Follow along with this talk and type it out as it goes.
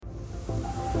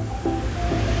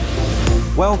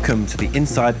Welcome to the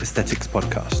Inside Aesthetics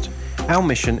podcast. Our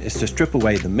mission is to strip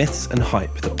away the myths and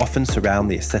hype that often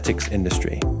surround the aesthetics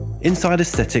industry. Inside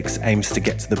Aesthetics aims to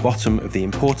get to the bottom of the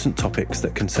important topics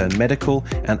that concern medical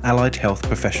and allied health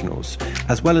professionals,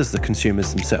 as well as the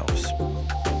consumers themselves.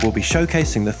 We'll be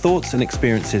showcasing the thoughts and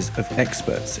experiences of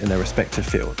experts in their respective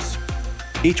fields.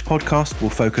 Each podcast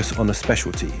will focus on a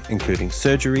specialty, including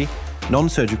surgery,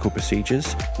 non-surgical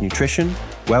procedures, nutrition,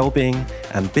 well-being,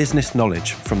 and business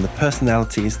knowledge from the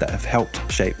personalities that have helped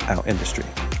shape our industry.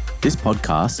 This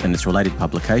podcast and its related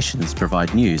publications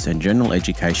provide news and general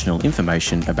educational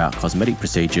information about cosmetic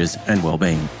procedures and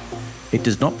well-being. It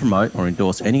does not promote or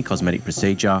endorse any cosmetic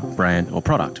procedure, brand, or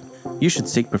product. You should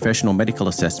seek professional medical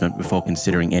assessment before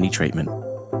considering any treatment.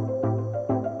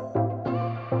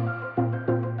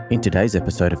 In today's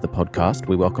episode of the podcast,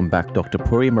 we welcome back Dr.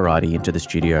 Puri Moradi into the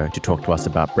studio to talk to us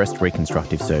about breast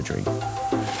reconstructive surgery.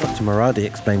 Dr. Moradi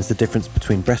explains the difference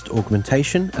between breast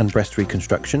augmentation and breast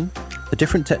reconstruction, the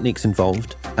different techniques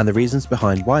involved, and the reasons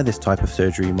behind why this type of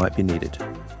surgery might be needed.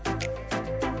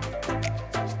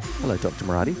 Hello, Dr.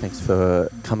 Moradi. Thanks for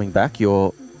coming back.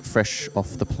 You're fresh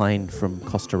off the plane from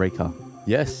Costa Rica.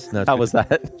 Yes. No, How was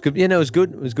that? good. Yeah, no, it was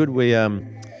good. It was good.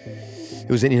 It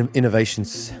was an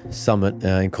innovations summit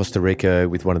in Costa Rica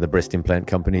with one of the breast implant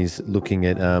companies, looking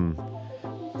at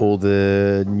all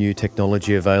the new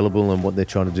technology available and what they're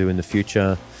trying to do in the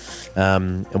future,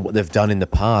 and what they've done in the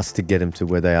past to get them to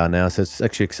where they are now. So it's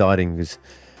actually exciting because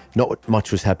not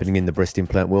much was happening in the breast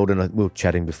implant world, and we were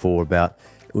chatting before about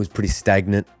it was pretty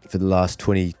stagnant for the last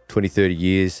 20, 30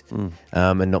 years,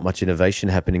 and not much innovation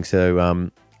happening. So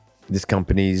this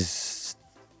company's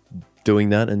doing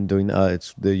that and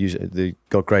they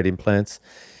got great implants,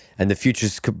 and the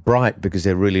future's bright because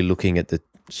they're really looking at the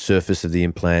surface of the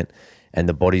implant and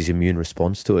the body's immune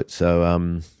response to it.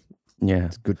 So Yeah,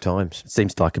 it's good times. it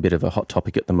seems like a bit of a hot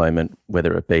topic at the moment,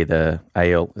 whether it be the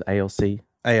ALCL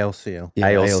ALCL.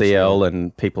 ALCL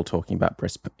and people talking about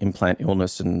breast implant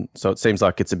illness. And so it seems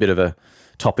like it's a bit of a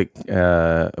topic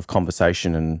of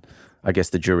conversation, and I guess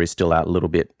the jury's still out a little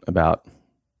bit about.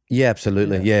 Yeah,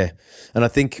 absolutely. Yeah. And I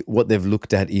think what they've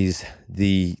looked at is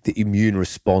the immune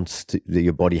response that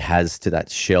your body has to that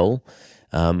shell.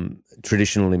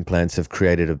 Traditional implants have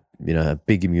created a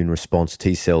big immune response,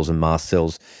 T cells and mast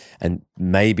cells, and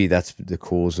maybe that's the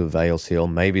cause of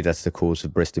ALCL. Maybe that's the cause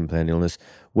of breast implant illness.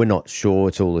 We're not sure.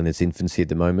 It's all in its infancy at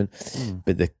the moment,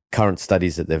 but the current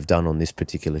studies that they've done on this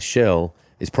particular shell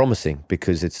is promising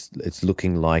because it's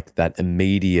looking like that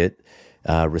immediate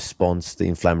response, the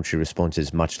inflammatory response,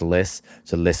 is much less.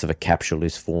 So less of a capsule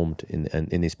is formed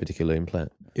in this particular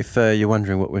implant. If you're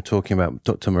wondering what we're talking about,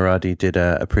 Dr. Moradi did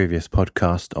a previous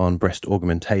podcast on breast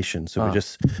augmentation. So we're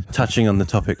just touching on the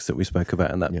topics that we spoke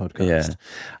about in that podcast.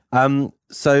 Yeah.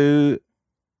 So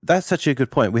that's such a good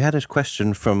point. We had a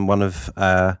question from one of,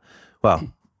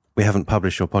 we haven't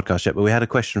published your podcast yet, but we had a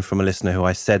question from a listener who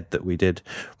I said that we did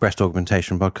breast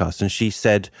augmentation podcast, and she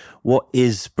said, what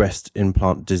is breast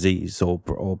implant disease or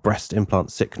breast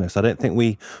implant sickness? I don't think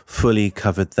we fully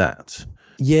covered that.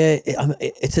 Yeah,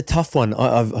 it's a tough one.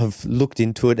 I've looked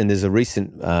into it, and there's a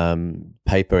recent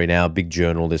paper in our big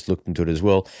journal that's looked into it as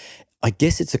well. I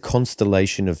guess it's a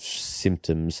constellation of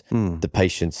symptoms the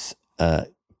patients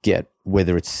get,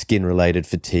 whether it's skin-related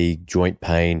fatigue, joint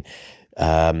pain,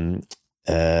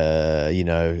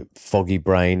 foggy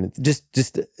brain,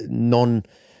 just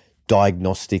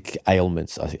non-diagnostic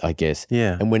ailments, I guess.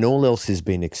 Yeah. And when all else has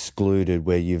been excluded,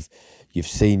 where you've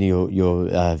seen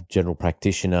your general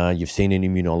practitioner, you've seen an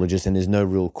immunologist, and there's no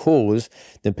real cause,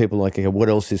 then people are like, okay, what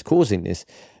else is causing this?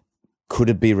 Could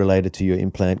it be related to your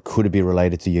implant? Could it be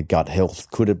related to your gut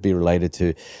health? Could it be related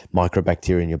to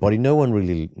microbacteria in your body? No one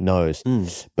really knows.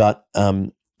 But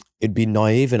it'd be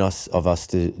naive of us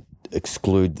to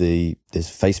exclude there's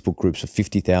Facebook groups of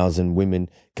 50,000 women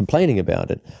complaining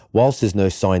about it. Whilst there's no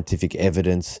scientific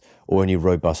evidence or any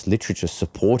robust literature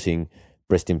supporting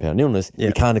breast implant illness,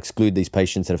 you can't exclude these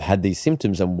patients that have had these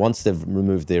symptoms, and once they've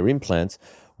removed their implants,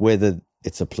 whether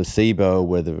it's a placebo,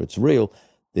 whether it's real,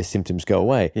 their symptoms go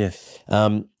away. Yes.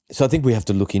 So I think we have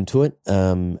to look into it,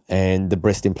 and the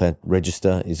Breast Implant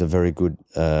Register is a very good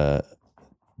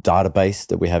database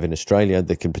that we have in Australia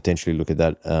that can potentially look at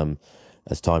that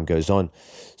as time goes on.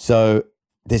 So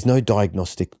there's no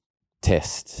diagnostic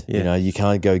test. Yes. You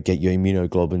can't go get your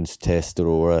immunoglobulins tested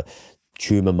or a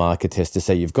tumor marker test to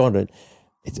say you've got it.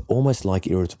 It's almost like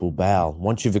irritable bowel.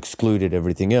 Once you've excluded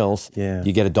everything else,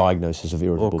 you get a diagnosis of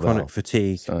irritable bowel. Or chronic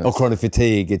fatigue. Or chronic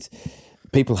fatigue.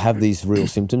 People have these real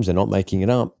symptoms. They're not making it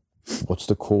up. What's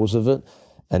the cause of it?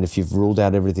 And if you've ruled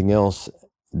out everything else,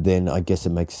 then I guess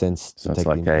it makes sense. So it's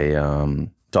like a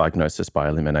diagnosis by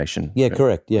elimination. Yeah,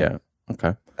 correct. Yeah.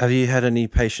 Okay. Have you had any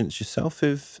patients yourself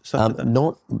who've suffered that?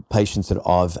 Not patients that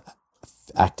I've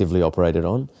actively operated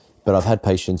on, but I've had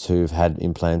patients who've had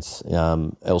implants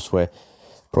elsewhere,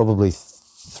 probably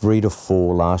 3 to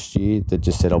 4 last year, that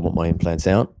just said, I want my implants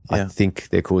out. Yeah. I think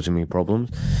they're causing me problems.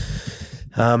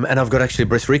 And I've got actually a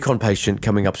breast recon patient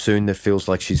coming up soon that feels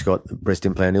like she's got breast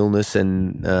implant illness.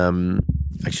 And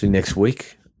actually next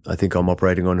week, I think I'm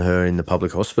operating on her in the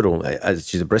public hospital. As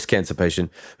she's a breast cancer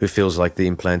patient who feels like the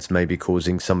implants may be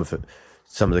causing some of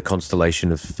the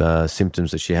constellation of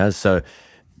symptoms that she has. So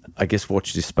I guess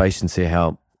watch this space and see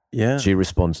how she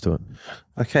responds to it.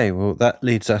 Okay, well, that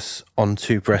leads us on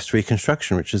to breast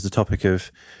reconstruction, which is the topic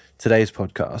of today's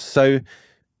podcast. So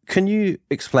can you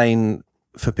explain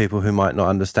for people who might not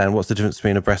understand what's the difference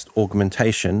between a breast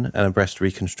augmentation and a breast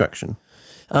reconstruction?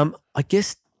 I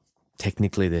guess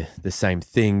technically they're the same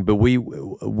thing, but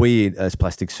we as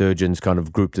plastic surgeons kind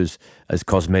of grouped as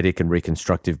cosmetic and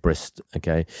reconstructive breast.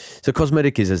 Okay, so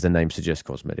cosmetic is, as the name suggests,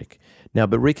 cosmetic. Now,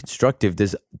 but reconstructive,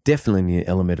 there's definitely an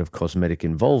element of cosmetic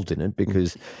involved in it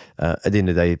because at the end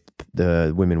of the day,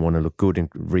 the women want to look good and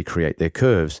recreate their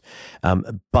curves.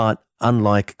 But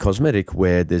unlike cosmetic,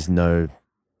 where there's no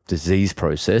disease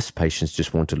process, patients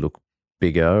just want to look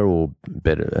bigger or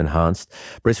better enhanced.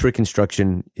 Breast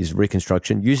reconstruction is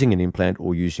reconstruction using an implant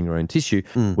or using your own tissue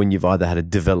when you've either had a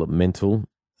developmental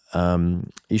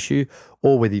issue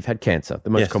or whether you've had cancer. The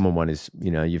most common one is,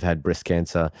 you've had breast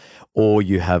cancer or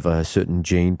you have a certain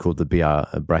gene called the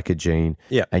BRCA gene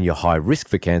and you're high risk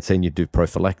for cancer and you do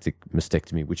prophylactic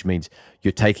mastectomy, which means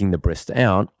you're taking the breast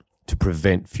out to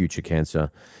prevent future cancer.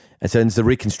 And so it's the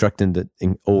reconstruction that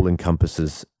all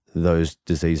encompasses those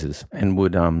diseases. And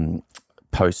would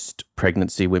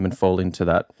post-pregnancy women fall into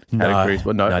that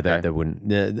category? No, they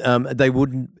wouldn't. They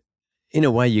wouldn't. In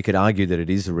a way, you could argue that it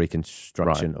is a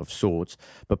reconstruction of sorts,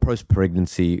 but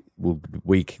post-pregnancy,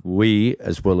 we,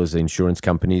 as well as the insurance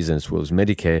companies and as well as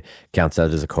Medicare, counts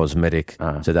that as a cosmetic.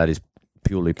 So that is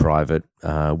purely private,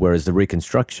 whereas the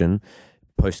reconstruction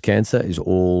post-cancer is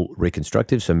all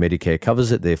reconstructive. So Medicare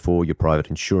covers it. Therefore, your private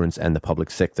insurance and the public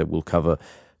sector will cover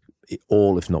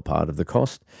all, if not part of the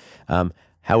cost.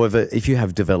 However, if you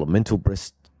have developmental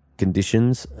breast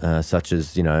conditions, such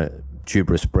as,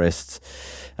 tuberous breasts,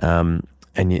 and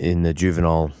in the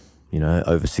juvenile,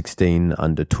 over 16,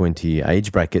 under 20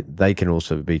 age bracket, they can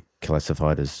also be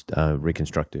classified as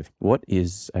reconstructive. What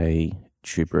is a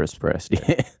tuberous breast?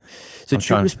 So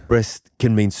tuberous breast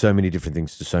can mean so many different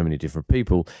things to so many different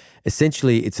people.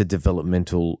 Essentially, it's a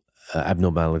developmental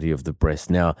abnormality of the breast.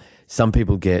 Now, some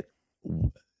people get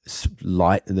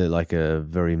they're like a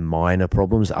very minor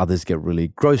problems. Others get really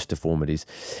gross deformities,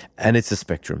 and it's a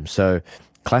spectrum. So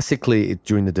classically,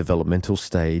 during the developmental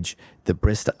stage, the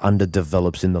breast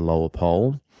underdevelops in the lower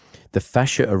pole. The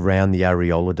fascia around the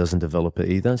areola doesn't develop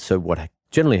either. So what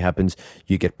generally happens,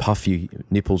 you get puffy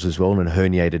nipples as well and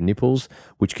herniated nipples,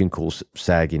 which can cause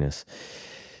sagginess.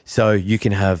 So you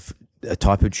can have a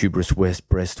type of tuberous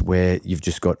breast where you've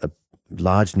just got a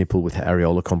large nipple with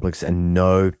areola complex and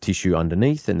no tissue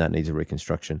underneath, and that needs a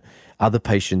reconstruction. Other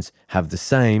patients have the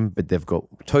same, but they've got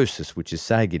ptosis, which is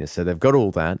sagginess. So they've got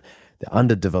all that. They're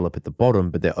underdeveloped at the bottom,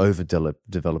 but they're overdeveloped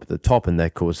at the top, and they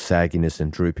cause sagginess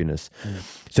and droopiness.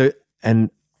 So, and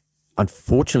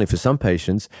unfortunately for some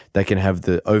patients, they can have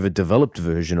the overdeveloped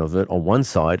version of it on one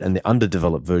side and the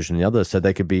underdeveloped version on the other. So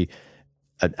they could be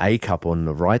an A cup on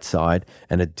the right side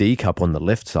and a D cup on the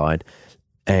left side.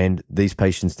 And these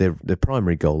patients, their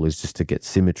primary goal is just to get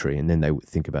symmetry, and then they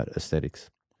think about aesthetics.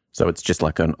 So it's just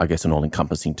like an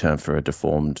all-encompassing term for a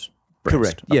deformed breast.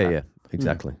 Correct. Okay. Yeah,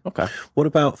 exactly. Okay. What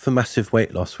about for massive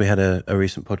weight loss? We had a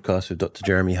recent podcast with Dr.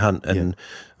 Jeremy Hunt, and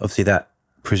obviously that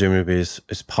presumably is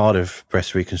part of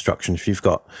breast reconstruction. If you've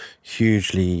got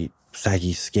hugely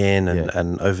saggy skin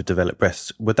and overdeveloped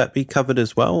breasts, would that be covered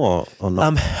as well or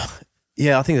not?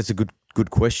 Yeah, I think that's a good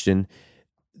question.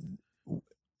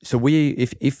 So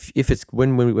if it's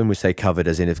when we say covered,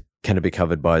 as in if can it be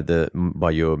covered by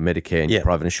your Medicare and your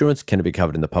private insurance, can it be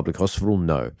covered in the public hospital?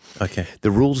 No. Okay.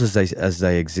 The rules as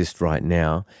they exist right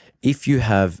now, if you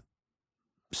have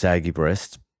saggy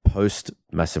breasts post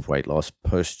massive weight loss,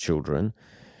 post children,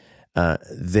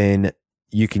 then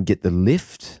you can get the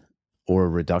lift or a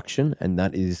reduction, and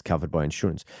that is covered by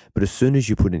insurance. But as soon as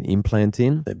you put an implant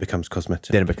in, it becomes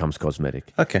cosmetic. Then it becomes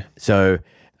cosmetic. Okay. So,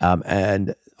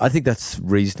 and I think that's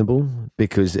reasonable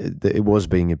because it was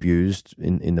being abused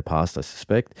in the past, I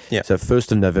suspect. Yeah. So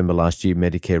 1st of November last year,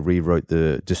 Medicare rewrote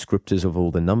the descriptors of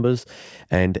all the numbers.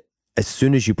 And as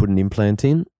soon as you put an implant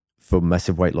in for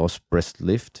massive weight loss, breast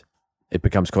lift, it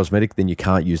becomes cosmetic, then you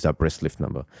can't use that breast lift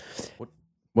number.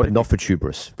 But not for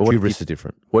tuberous. Tuberous is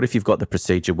different. What if you've got the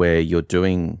procedure where you're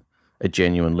doing a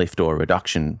genuine lift or a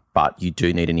reduction, but you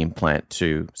do need an implant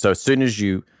to. So as soon as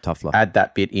you Tough luck. add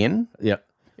that bit in, Yeah.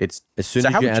 it's As soon so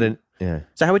as how you would add it, yeah.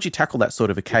 So how would you tackle that sort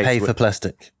of a case? Pay for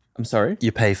plastic. I'm sorry?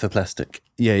 You pay for plastic.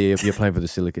 Yeah, you're playing for the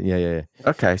silicon. Yeah.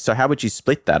 Okay, so how would you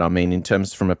split that? I mean, in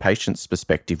terms from a patient's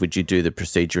perspective, would you do the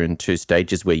procedure in 2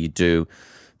 stages where you do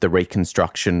the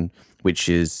reconstruction, which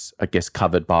is, I guess,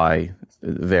 covered by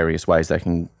various ways they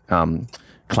can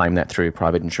claim that through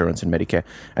private insurance and Medicare,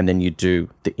 and then you do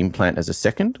the implant as a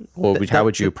second? Or how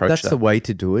would you approach That's that? the way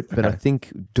to do it, but I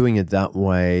think doing it that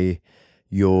way,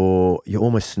 you're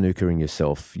almost snookering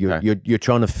yourself. You're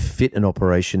trying to fit an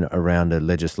operation around a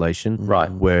legislation,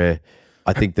 Right. Where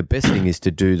I think the best thing is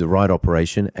to do the right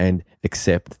operation and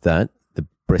accept that the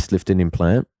breast lift and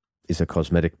implant is a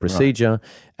cosmetic procedure,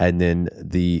 and then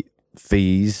the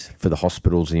fees for the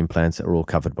hospitals, the implants are all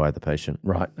covered by the patient.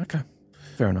 Right, okay,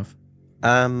 fair enough.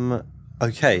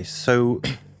 Okay, so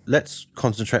let's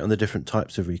concentrate on the different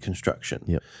types of reconstruction.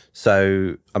 Yep.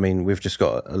 So, I mean, we've just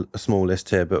got a small list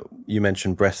here, but you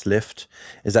mentioned breast lift.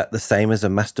 Is that the same as a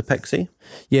mastopexy?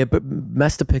 Yeah, but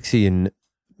mastopexy and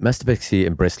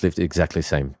breast lift are exactly the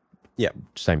same. Yeah.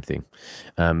 Same thing.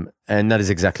 And that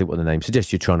is exactly what the name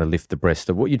suggests. You're trying to lift the breast.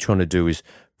 So what you're trying to do is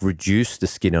reduce the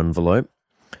skin envelope,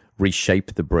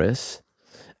 reshape the breast,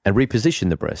 and reposition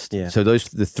the breast. Yeah. So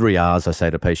those are the 3 R's I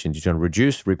say to patients. You're trying to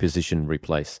reduce, reposition,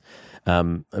 replace.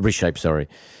 Reshape, sorry.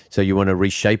 So you want to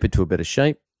reshape it to a better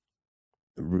shape,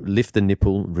 lift the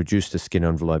nipple, reduce the skin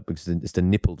envelope, because it's the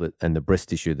nipple and the breast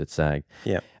tissue that sag.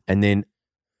 Yeah. And then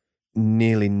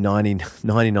nearly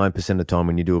 99% of the time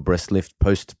when you do a breast lift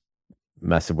post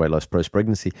massive weight loss post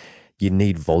pregnancy, you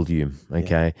need volume.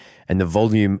 Okay. And the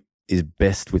volume is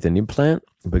best with an implant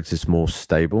because it's more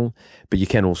stable, but you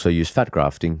can also use fat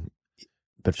grafting.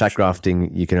 But fat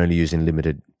grafting you can only use in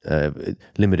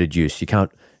limited use. You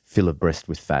can't fill a breast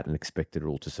with fat and expect it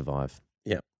all to survive.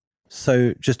 Yeah.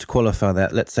 So just to qualify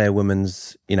that, let's say a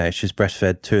woman's, she's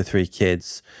breastfed 2 or 3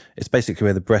 kids. It's basically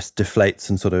where the breast deflates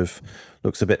and sort of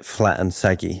looks a bit flat and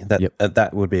saggy. That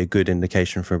would be a good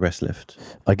indication for a breast lift.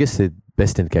 I guess the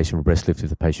best indication for breast lift if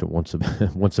the patient wants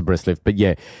a breast lift. But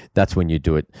yeah, that's when you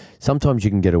do it. Sometimes you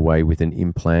can get away with an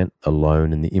implant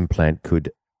alone, and the implant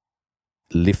could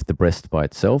lift the breast by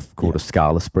itself, called a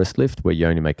scarless breast lift, where you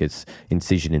only make its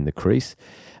incision in the crease.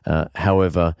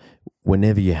 However,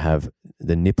 whenever you have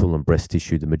the nipple and breast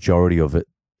tissue, the majority of it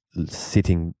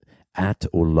sitting at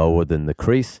or lower than the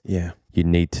crease, you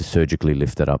need to surgically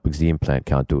lift that up because the implant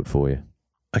can't do it for you.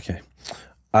 Okay.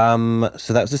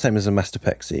 So that's the same as a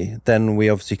mastopexy. Then we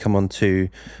obviously come on to,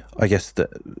 I guess,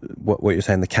 what you're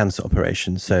saying, the cancer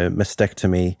operation. So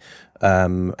mastectomy,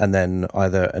 and then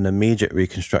either an immediate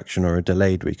reconstruction or a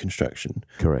delayed reconstruction.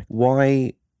 Correct.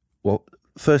 Why? Well,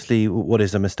 firstly, what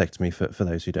is a mastectomy for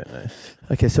those who don't know?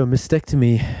 Okay, so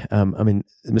mastectomy,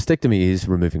 mastectomy is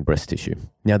removing breast tissue.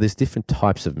 Now, there's different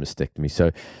types of mastectomy.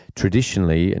 So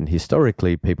traditionally and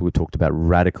historically, people talked about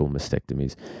radical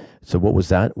mastectomies. So what was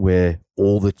that? Where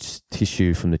all the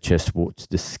tissue from the chest wall,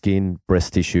 the skin,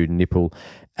 breast tissue, nipple,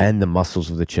 and the muscles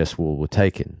of the chest wall were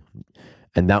taken.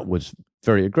 And that was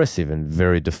very aggressive and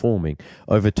very deforming.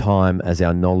 Over time, as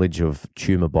our knowledge of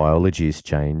tumor biology has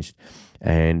changed,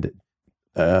 and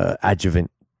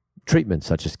adjuvant treatments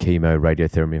such as chemo,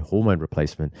 radiotherapy, hormone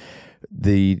replacement,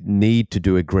 the need to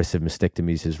do aggressive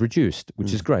mastectomies has reduced,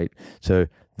 which is great. So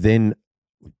then,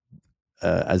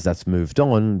 as that's moved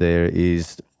on, there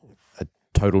is a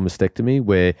total mastectomy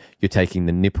where you're taking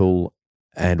the nipple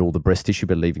and all the breast tissue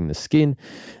but leaving the skin,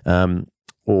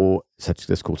 or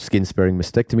that's called skin sparing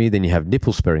mastectomy. Then you have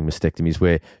nipple sparing mastectomies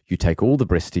where you take all the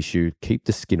breast tissue, keep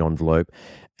the skin envelope,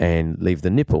 and leave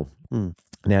the nipple.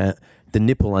 Now, the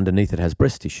nipple underneath it has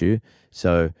breast tissue.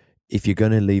 So if you're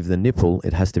going to leave the nipple,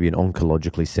 it has to be an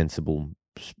oncologically sensible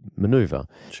maneuver.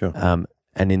 Sure.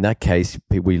 And in that case,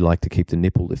 we like to keep the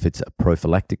nipple if it's a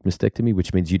prophylactic mastectomy,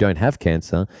 which means you don't have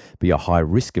cancer, but you're high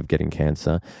risk of getting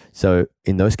cancer. So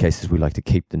in those cases, we like to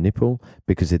keep the nipple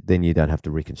because then you don't have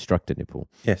to reconstruct the nipple.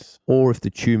 Yes. Or if the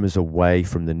tumor's away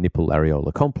from the nipple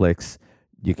areola complex,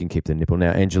 you can keep the nipple.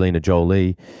 Now, Angelina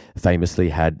Jolie famously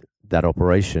had that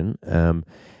operation.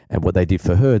 And what they did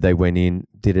for her, they went in,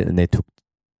 did it, and they took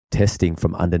testing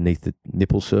from underneath the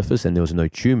nipple surface, and there was no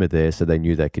tumor there, so they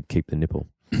knew they could keep the nipple.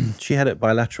 She had it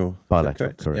bilateral.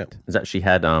 Bilateral, correct. Yep. Is that she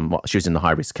had, she was in the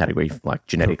high risk category, like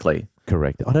genetically?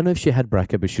 Correct. I don't know if she had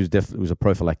BRCA, but she was definitely, it was a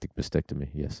prophylactic mastectomy,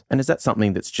 yes. And is that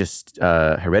something that's just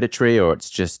hereditary, or it's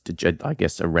just, I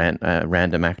guess, a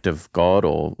random act of God,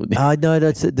 or? No,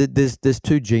 there's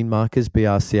 2 gene markers,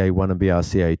 BRCA1 and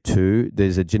BRCA2.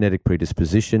 There's a genetic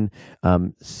predisposition.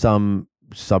 Some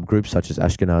subgroups such as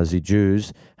Ashkenazi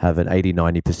Jews have an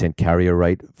 80-90% carrier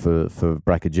rate for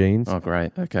BRCA genes. Oh,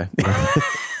 great. Okay.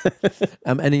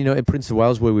 And in Prince of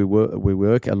Wales, where we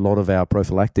work, a lot of our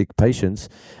prophylactic patients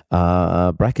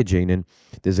are BRCA gene, and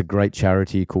there's a great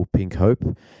charity called Pink Hope,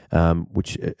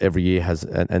 which every year has,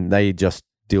 and they just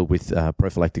deal with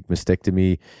prophylactic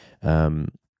mastectomy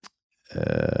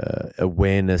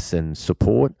awareness and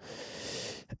support.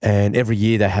 And every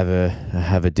year they have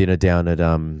a dinner down at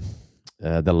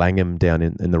the Langham down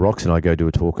in the Rocks, and I go do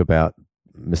a talk about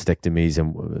mastectomies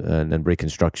and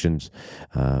reconstructions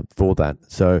for that.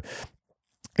 So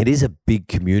it is a big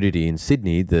community in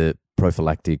Sydney, the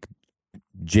prophylactic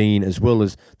gene as well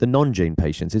as the non-gene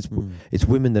patients. It's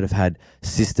women that have had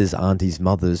sisters, aunties,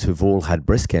 mothers who've all had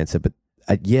breast cancer, but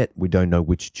yet we don't know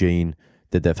which gene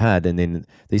that they've had, and then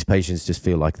these patients just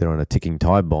feel like they're on a ticking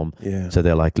time bomb. Yeah. So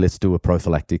they're like, let's do a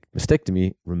prophylactic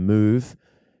mastectomy, remove.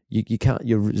 You can't.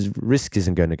 Your risk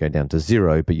isn't going to go down to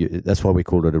zero, but that's why we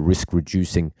call it a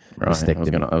risk-reducing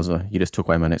mastectomy. You just took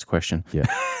away my next question. Yeah,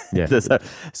 yeah.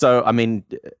 So, I mean,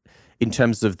 in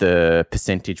terms of the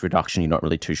percentage reduction, you're not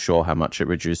really too sure how much it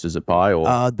reduces it by,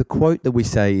 or the quote that we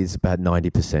say is about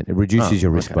 90%. It reduces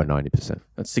your risk by 90%.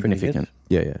 That's significant.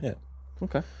 Yeah.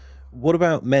 Okay. What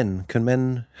about men? Can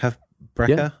men have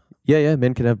BRCA? Yeah.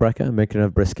 Men can have BRCA. Men can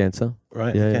have breast cancer.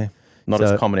 Right. Yeah, Okay. yeah. Not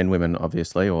as common in women,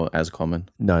 obviously, or as common.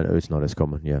 No, it's not as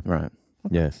common. Yeah. Right.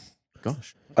 Yeah.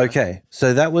 Gosh. Okay.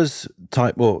 So that was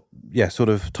types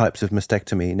of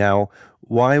mastectomy. Now,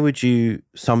 why would you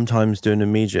sometimes do an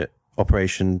immediate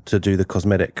operation to do the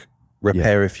cosmetic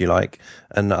repair, if you like,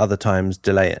 and other times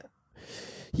delay it?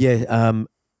 Yeah.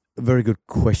 Very good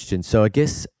question. So I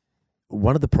guess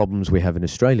one of the problems we have in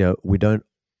Australia, we don't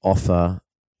offer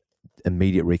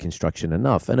immediate reconstruction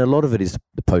enough, and a lot of it is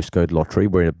the postcode lottery.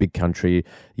 We're in a big country,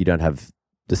 you don't have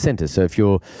the centre. So if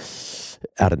you're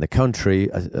out in the country,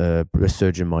 a breast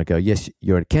surgeon might go, yes,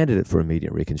 you're a candidate for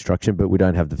immediate reconstruction, but we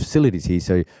don't have the facilities here,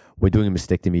 so we're doing a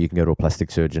mastectomy, you can go to a plastic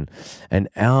surgeon. And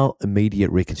our immediate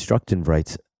reconstruction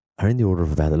rates are in the order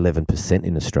of about 11%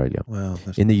 in Australia. Wow.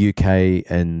 In the UK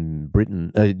and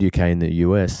Britain, UK and the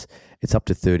US, it's up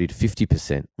to 30 to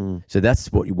 50%. So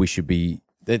that's what we should be.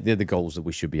 They're the goals that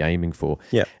we should be aiming for.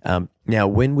 Yeah. Now,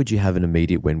 when would you have an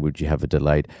immediate? When would you have a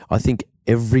delayed? I think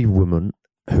every woman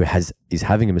who is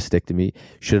having a mastectomy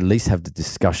should at least have the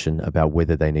discussion about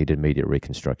whether they need immediate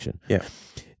reconstruction. Yeah.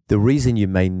 The reason you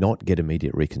may not get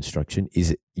immediate reconstruction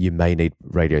is you may need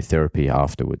radiotherapy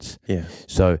afterwards. Yeah.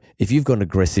 So if you've got an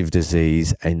aggressive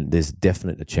disease and there's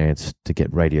definitely a chance to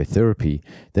get radiotherapy,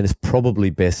 then it's probably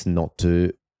best not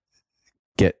to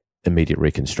get immediate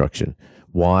reconstruction.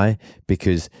 Why?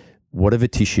 Because whatever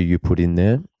tissue you put in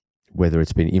there, whether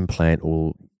it's been implant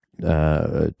or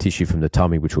tissue from the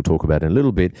tummy, which we'll talk about in a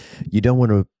little bit, you don't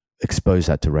want to expose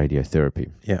that to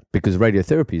radiotherapy. Yeah. Because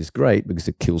radiotherapy is great because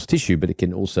it kills tissue, but it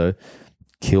can also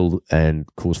kill and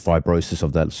cause fibrosis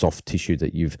of that soft tissue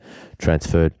that you've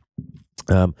transferred.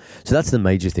 So that's the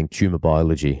major thing, tumor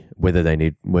biology, whether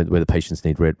patients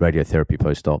need radiotherapy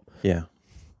post-op. Yeah.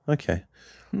 Okay.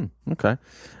 Okay.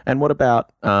 And what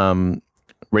about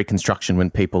reconstruction when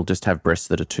people just have breasts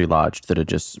that are too large, that are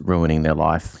just ruining their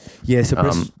life? Yeah, so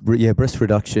breast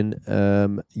reduction,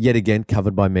 yet again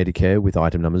covered by Medicare with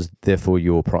item numbers. Therefore,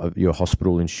 your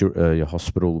hospital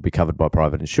will be covered by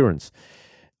private insurance.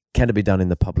 Can it be done in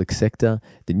the public sector?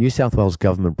 The New South Wales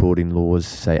government brought in laws,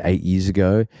 say 8 years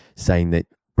ago, saying that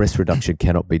breast reduction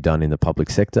cannot be done in the public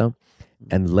sector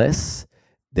unless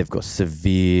they've got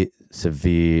severe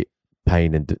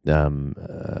pain and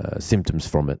symptoms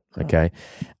from it. Okay,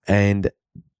 and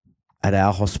at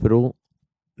our hospital,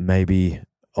 maybe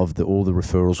of all the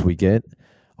referrals we get,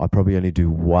 I probably only do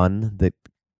one that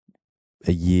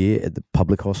a year at the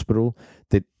public hospital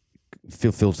that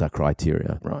fulfills that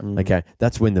criteria. Right. Okay,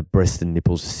 that's when the breast and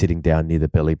nipples are sitting down near the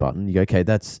belly button. You go, okay,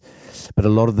 but a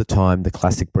lot of the time, the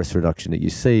classic breast reduction that you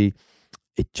see,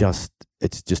 it's just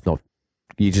not.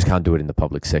 You just can't do it in the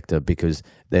public sector because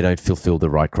they don't fulfill the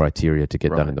right criteria to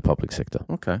get done in the public sector.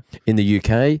 Okay. In the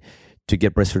UK, to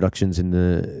get breast reductions in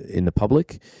the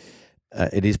public,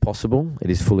 it is possible. It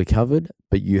is fully covered,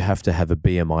 but you have to have a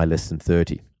BMI less than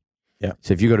 30. Yeah.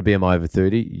 So if you've got a BMI over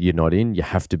 30, you're not in. You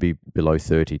have to be below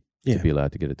 30 to be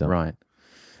allowed to get it done. Right.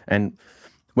 And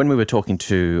when we were talking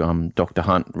to Dr.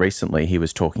 Hunt recently, he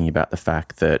was talking about the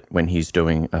fact that when he's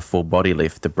doing a full body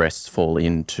lift, the breasts fall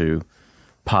into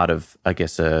part of, I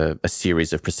guess, a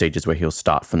series of procedures where he'll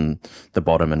start from the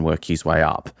bottom and work his way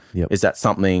up. Yep. Is that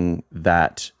something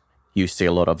that you see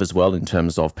a lot of as well in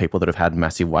terms of people that have had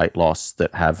massive weight loss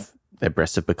that have their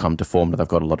breasts have become deformed, or they've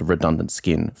got a lot of redundant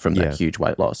skin from that huge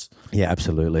weight loss. Yeah,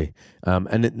 absolutely.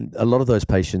 A lot of those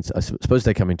patients, I suppose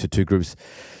they come into two groups.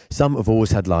 Some have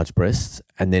always had large breasts,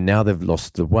 and then now they've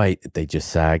lost the weight, they just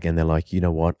sag, and they're like, you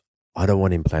know what? I don't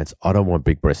want implants. I don't want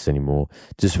big breasts anymore.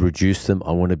 Just reduce them.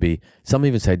 I want to be, some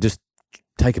even say, just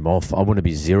take them off. I want to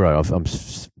be zero. I'm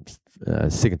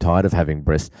sick and tired of having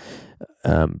breasts.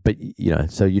 But,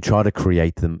 so you try to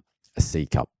create them a C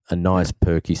cup, a nice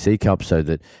perky C cup so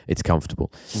that it's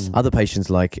comfortable. Other patients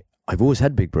like, I've always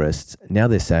had big breasts. Now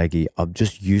they're saggy. I'm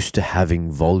just used to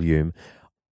having volume.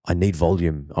 I need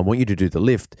volume. I want you to do the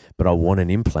lift, but I want an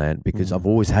implant because I've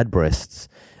always had breasts.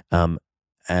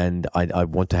 And I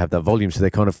want to have that volume. So they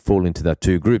kind of fall into that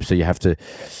two groups. So you have to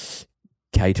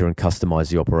cater and customize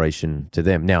the operation to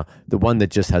them. Now, the one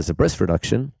that just has a breast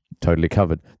reduction, totally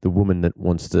covered. The woman that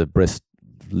wants the breast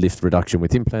lift reduction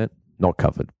with implant, not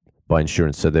covered by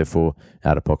insurance. So therefore,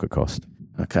 out-of-pocket cost.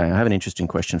 Okay, I have an interesting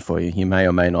question for you. You may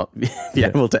or may not be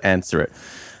able to answer it.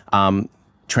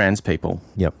 Trans people.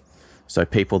 Yep. So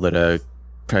people that are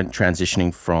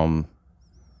transitioning from,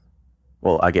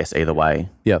 well, I guess either way.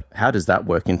 Yep. How does that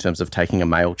work in terms of taking a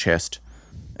male chest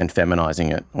and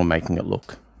feminizing it or making it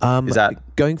look? Is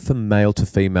that going from male to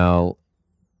female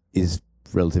is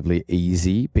relatively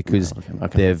easy because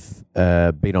they've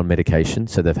been on medication,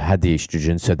 so they've had the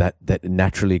estrogen, so that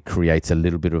naturally creates a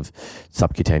little bit of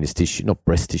subcutaneous tissue, not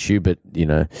breast tissue, but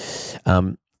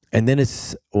and then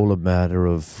it's all a matter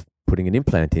of putting an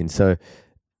implant in. So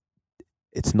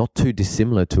it's not too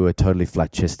dissimilar to a totally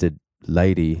flat-chested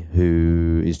lady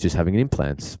who is just having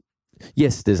implants.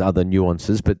 Yes, there's other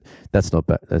nuances, but that's not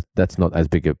as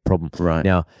big a problem. Right.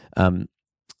 Now,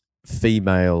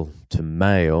 female to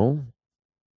male,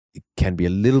 it can be a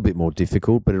little bit more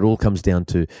difficult, but it all comes down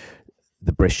to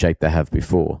the breast shape they have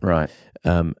before. Right.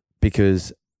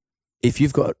 Because if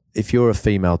you're a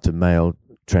female to male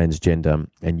transgender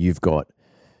and you've got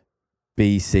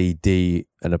B, C, D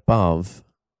and above,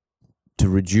 to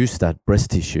reduce that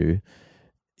breast tissue,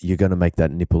 you're going to make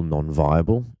that nipple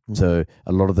non-viable. So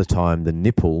a lot of the time, the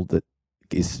nipple that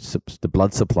is the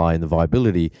blood supply and the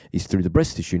viability is through the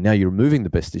breast tissue. Now you're removing the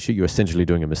breast tissue. You're essentially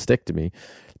doing a mastectomy.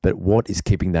 But what is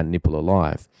keeping that nipple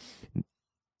alive?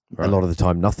 Right. A lot of the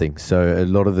time, nothing. So a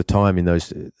lot of the time in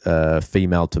those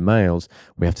female to males,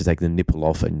 we have to take the nipple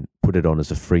off and put it on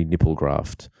as a free nipple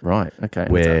graft. Right. Okay.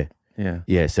 Where,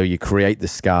 so you create the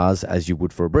scars as you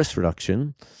would for a breast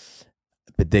reduction,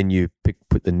 but then you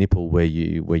put the nipple where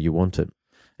you want it.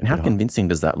 And how convincing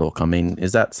does that look? I mean,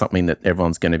 is that something that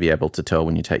everyone's going to be able to tell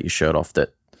when you take your shirt off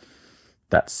that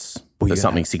there's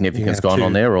something significant's gone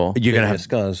on there, or you're going to have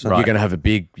scars? Right. You're going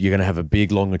to have a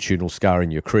big longitudinal scar in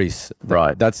your crease.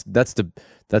 Right. That's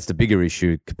the bigger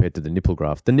issue compared to the nipple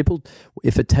graft. The nipple,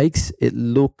 if it takes, it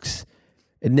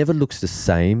never looks the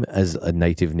same as a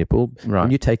native nipple. Right. When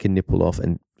you take a nipple off,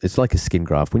 and it's like a skin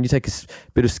graft. When you take a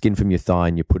bit of skin from your thigh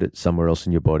and you put it somewhere else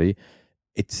in your body,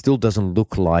 it still doesn't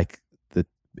look like the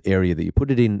area that you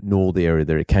put it in, nor the area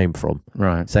that it came from.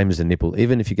 Right. Same as a nipple.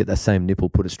 Even if you get that same nipple,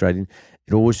 put it straight in,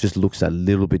 it always just looks a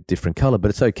little bit different color, but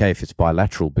it's okay if it's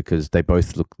bilateral because they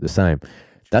both look the same.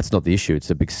 That's not the issue. It's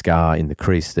a big scar in the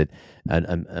crease that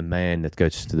a man that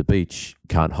goes to the beach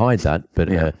can't hide that,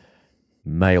 but a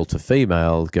male to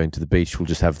female going to the beach will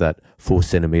just have that 4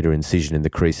 centimeter incision in the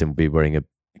crease and be wearing a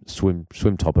swim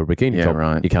top or bikini top.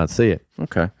 Right. You can't see it.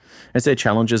 Okay. Is there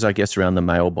challenges, I guess, around the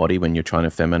male body when you're trying to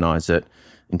feminize it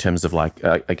in terms of like,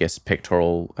 I guess,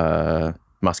 pectoral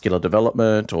muscular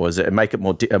development, or is it make it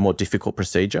a more difficult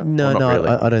procedure? No, really?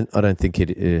 I don't think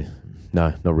it.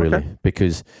 No, not really,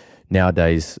 because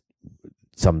nowadays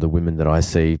some of the women that I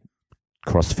see,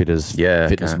 CrossFitters,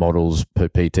 fitness models,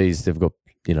 PTs, they've got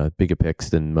bigger pecs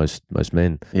than most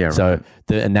men. Yeah. So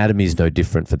the anatomy is no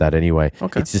different for that anyway.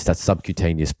 Okay. It's just that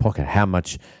subcutaneous pocket. How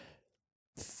much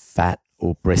fat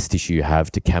or breast tissue you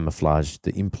have to camouflage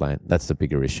the implant. That's the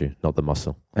bigger issue, not the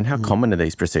muscle. And how common are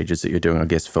these procedures that you're doing, I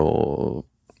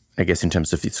guess in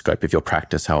terms of the scope of your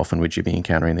practice? How often would you be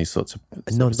encountering these sorts of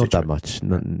Not that much.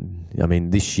 I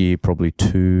mean, this year probably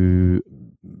two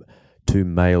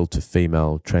male to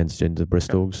female transgender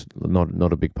breast augments.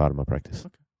 Not a big part of my practice.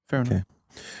 Okay. Fair enough.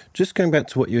 Just going back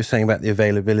to what you were saying about the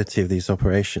availability of these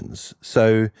operations.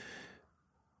 So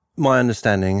my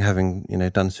understanding, having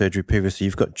done surgery previously,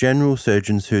 you've got general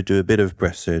surgeons who do a bit of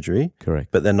breast surgery. Correct.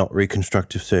 But they're not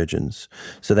reconstructive surgeons.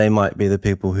 So they might be the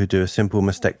people who do a simple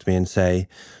mastectomy and say,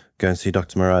 go and see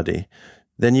Dr. Moradi.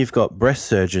 Then you've got breast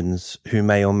surgeons who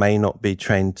may or may not be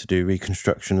trained to do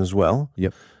reconstruction as well.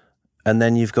 Yep. And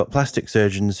then you've got plastic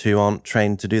surgeons who aren't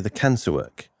trained to do the cancer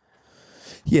work.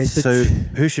 Yes. So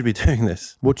who should be doing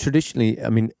this? Well, traditionally, I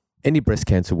mean, any breast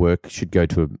cancer work should go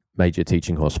to a major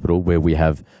teaching hospital where we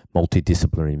have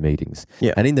multidisciplinary meetings.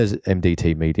 Yeah. And in those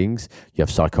MDT meetings, you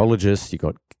have psychologists, you've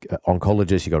got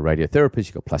oncologists, you've got radiotherapists,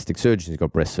 you've got plastic surgeons, you've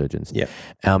got breast surgeons. Yeah.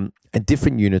 And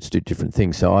different units do different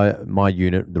things. So my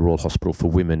unit, the Royal Hospital for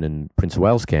Women in Prince of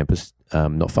Wales campus,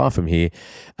 not far from here,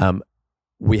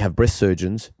 we have breast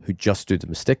surgeons who just do the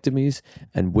mastectomies,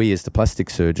 and we as the plastic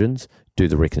surgeons do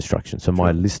the reconstruction. So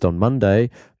my list on Monday,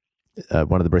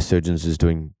 one of the breast surgeons is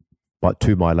doing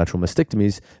 2 bilateral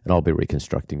mastectomies, and I'll be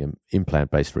reconstructing an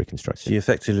implant-based reconstruction. So you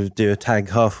effectively do a tag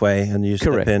halfway and you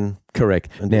step in.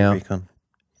 Correct. And do recon.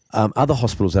 Other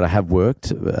hospitals that I have worked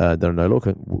that are no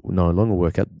longer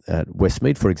work at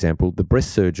Westmead, for example, the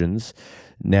breast surgeons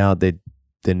now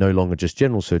they're no longer just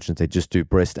general surgeons; they just do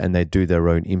breast and they do their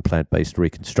own implant-based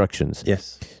reconstructions.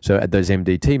 Yes. So at those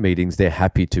MDT meetings, they're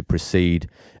happy to proceed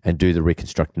and do the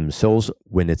reconstruction themselves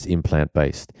when it's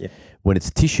implant-based. Yeah. When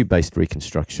it's tissue-based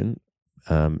reconstruction,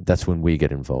 that's when we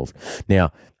get involved.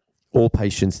 Now, all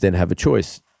patients then have a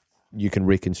choice. You can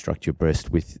reconstruct your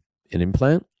breast with an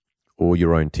implant or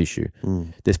your own tissue.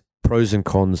 There's pros and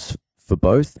cons for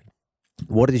both.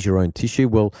 What is your own tissue?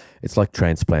 Well, it's like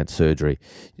transplant surgery.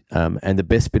 And the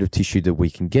best bit of tissue that we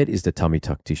can get is the tummy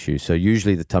tuck tissue. So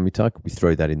usually the tummy tuck, we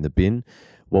throw that in the bin.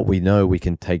 What we know, we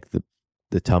can take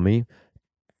the tummy,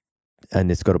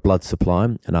 and it's got a blood supply,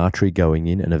 an artery going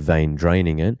in and a vein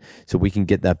draining it. So we can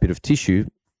get that bit of tissue,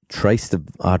 trace the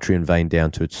artery and vein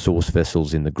down to its source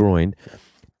vessels in the groin,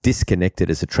 disconnect it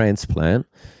as a transplant,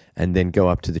 and then go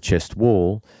up to the chest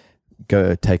wall,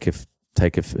 go take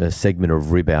a segment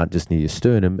of rib out just near your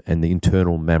sternum and the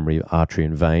internal mammary artery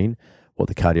and vein, what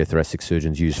the cardiothoracic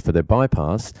surgeons use for their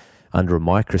bypass, under a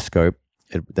microscope.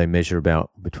 They measure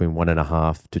about between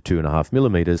 1.5 to 2.5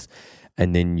 millimeters,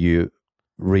 and then you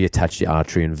reattach the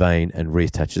artery and vein and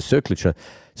reattach the circulature.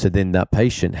 So then that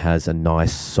patient has a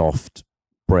nice soft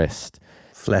breast.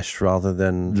 Flesh rather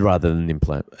than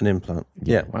implant. An implant.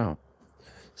 Yeah. Wow.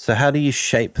 So how do you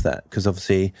shape that? Because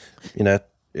obviously,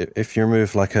 if you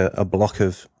remove like a block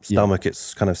of stomach,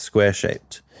 it's kind of square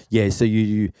shaped. Yeah. So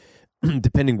you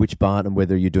depending which part and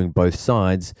whether you're doing both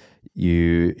sides,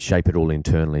 you shape it all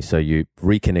internally. So you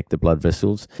reconnect the blood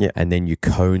vessels, and then you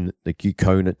cone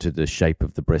it to the shape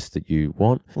of the breast that you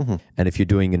want. Mm-hmm. And if you're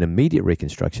doing an immediate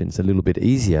reconstruction, it's a little bit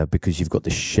easier because you've got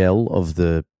the shell of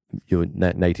your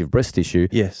native breast tissue.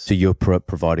 Yes. So you're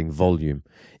providing volume.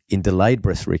 In delayed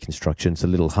breast reconstruction, it's a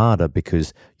little harder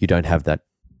because you don't have that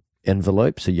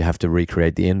envelope. So you have to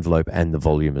recreate the envelope and the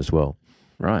volume as well.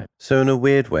 Right. So in a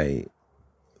weird way,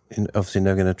 obviously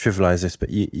not going to trivialize this, but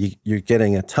you're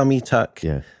getting a tummy tuck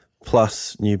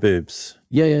plus new boobs.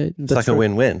 Yeah. It's like a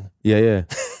win-win. Yeah.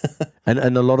 and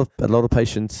a lot of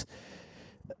patients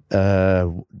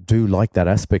do like that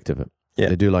aspect of it. Yeah.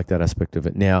 They do like that aspect of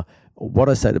it. Now, what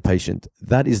I say to the patient,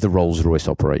 that is the Rolls-Royce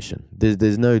operation.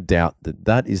 There's no doubt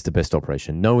that is the best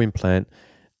operation. No implant,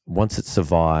 once it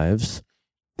survives,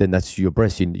 then that's your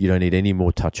breast. You don't need any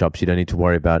more touch-ups. You don't need to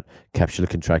worry about capsular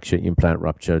contracture, implant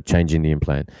rupture, changing the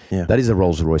implant. Yeah. That is a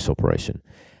Rolls-Royce operation.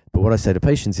 But what I say to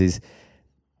patients is,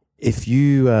 if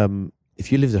you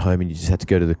lived at home and you just had to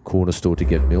go to the corner store to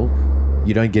get milk,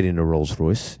 you don't get in a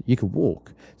Rolls-Royce. You can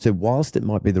walk. So whilst it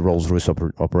might be the Rolls-Royce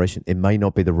operation, it may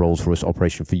not be the Rolls-Royce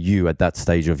operation for you at that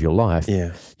stage of your life.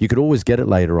 Yeah. You could always get it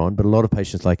later on, but a lot of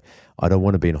patients I don't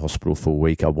want to be in hospital for a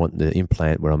week. I want the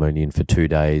implant where I'm only in for 2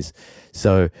 days.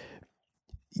 So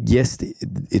yes,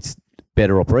 it's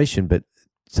better operation, but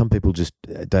some people just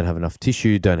don't have enough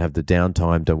tissue, don't have the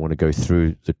downtime, don't want to go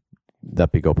through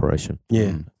that big operation.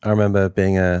 Yeah. I remember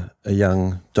being a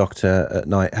young doctor at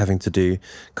night having to do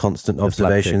constant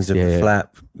observations of the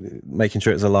flap, making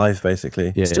sure it's alive,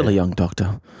 basically. Yeah, Still a young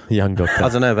doctor. I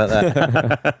don't know about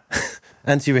that.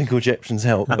 Anti-wrinkle injections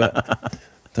help, but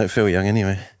don't feel young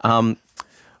anyway.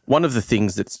 One of the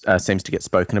things that seems to get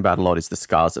spoken about a lot is the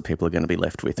scars that people are going to be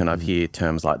left with. And I've heard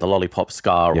terms like the lollipop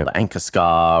scar or the anchor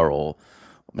scar, or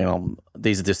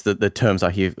these are just the terms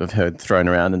I've heard thrown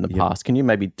around in the past. Can you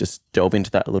maybe just delve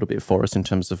into that a little bit for us in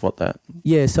terms of what that...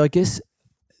 Yeah, so I guess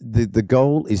the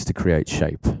goal is to create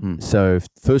shape. So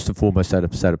first and foremost, out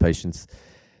of patients,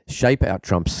 shape out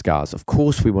trumps scars. Of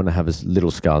course, we want to have as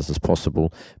little scars as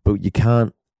possible, but you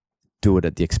can't do it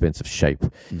at the expense of shape.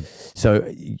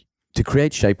 So to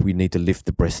create shape, we need to lift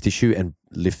the breast tissue and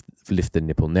lift the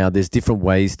nipple. Now, there's different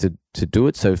ways to do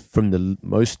it. So from the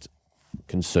most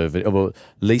conservative or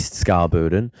least scar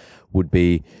burden would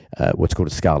be what's called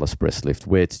a scarless breast lift,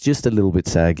 where it's just a little bit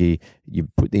saggy. You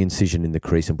put the incision in the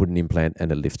crease and put an implant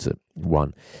and it lifts it.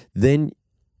 One. Then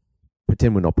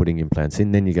pretend we're not putting implants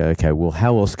in. Then you go, okay, well,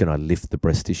 how else can I lift the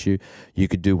breast tissue? You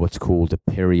could do what's called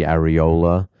a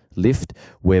periareolar lift,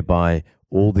 whereby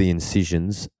all the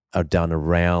incisions are done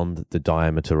around the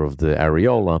diameter of the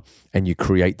areola, and you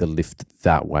create the lift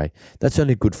that way. That's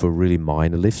only good for really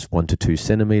minor lifts, 1 to 2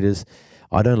 centimeters.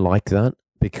 I don't like that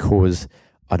because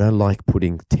I don't like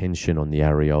putting tension on the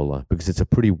areola because it's a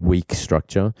pretty weak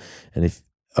structure, and if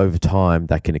over time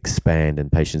that can expand and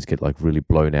patients get like really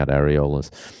blown out areolas.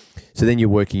 So then you're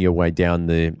working your way down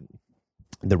the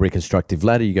reconstructive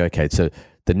ladder. You go, okay, so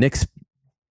the next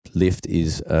lift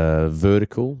is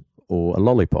vertical or a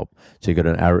lollipop. So you've got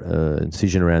an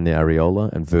incision around the areola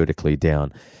and vertically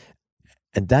down.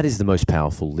 And that is the most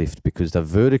powerful lift because the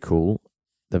vertical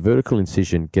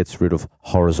incision gets rid of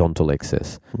horizontal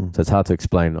excess. So it's hard to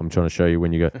explain. I'm trying to show you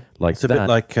when you go like it's a bit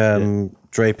like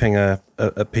draping a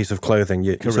piece of clothing.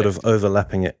 You're sort of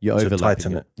overlapping it to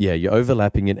tighten it. Yeah, you're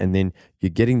overlapping it, and then you're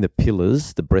getting the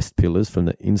pillars, the breast pillars from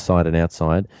the inside and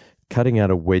outside, cutting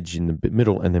out a wedge in the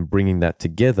middle and then bringing that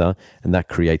together, and that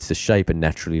creates the shape and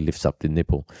naturally lifts up the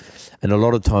nipple. And a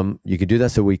lot of time you can do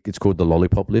that. So it's called the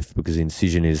lollipop lift because the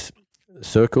incision is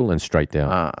circle and straight down.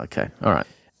 Ah, okay. All right.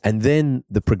 And then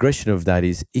the progression of that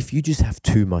is if you just have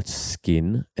too much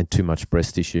skin and too much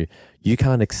breast tissue, you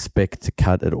can't expect to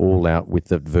cut it all out with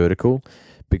the vertical,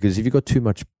 because if you've got too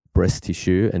much breast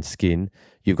tissue and skin,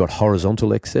 you've got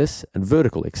horizontal excess and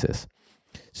vertical excess.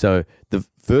 So the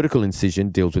vertical incision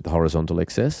deals with the horizontal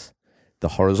excess. The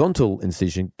horizontal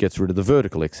incision gets rid of the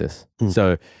vertical excess.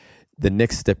 So the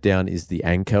next step down is the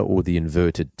anchor or the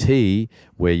inverted T,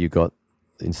 where you got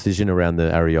incision around the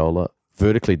areola,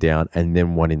 vertically down, and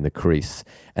then one in the crease.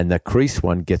 And that crease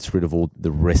one gets rid of all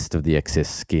the rest of the excess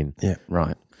skin. Yeah,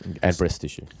 right. And breast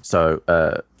tissue. So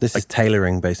this is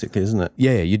tailoring, basically, isn't it?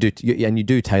 Yeah, you do, and you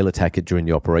do tailor tack it during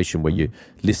the operation, where you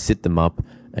sit them up,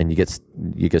 and you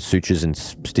get sutures and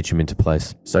stitch them into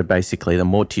place. So basically, the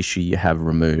more tissue you have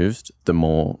removed, the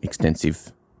more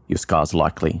extensive your scar's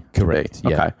likely to be. Correct,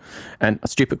 yeah. Okay. And a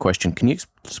stupid question: can you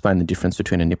explain the difference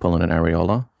between a nipple and an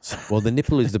areola? Well, the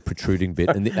nipple is the protruding bit,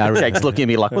 and the Jake's looking at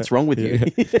me like, "What's wrong with you?"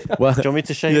 Well, Do you want me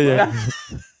to show you?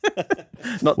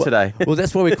 Not today. well,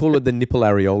 that's why we call it the nipple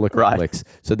areola complex.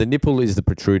 Right. So the nipple is the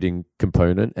protruding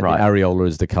component, and the areola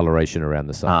is the coloration around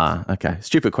the sides. Ah, okay.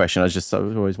 Stupid question. I was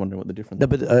always wondering what the difference. No,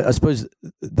 but I suppose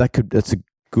that's a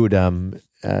good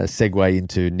segue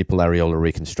into nipple areola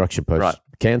reconstruction post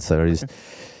cancer. Is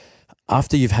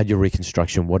after you've had your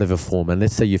reconstruction, whatever form, and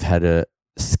let's say you've had a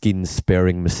skin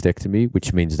sparing mastectomy,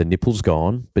 which means the nipple's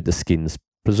gone, but the skin's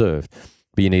preserved.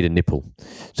 But you need a nipple.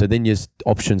 So then your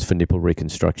options for nipple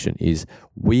reconstruction is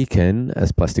we can,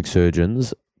 as plastic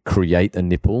surgeons, create a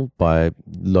nipple by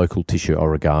local tissue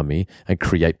origami and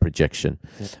create projection.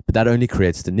 Yeah. But that only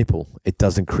creates the nipple. It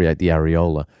doesn't create the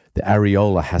areola. The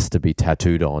areola has to be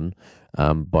tattooed on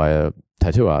by a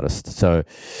tattoo artist. So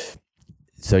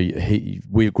we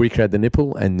recreate the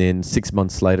nipple, and then 6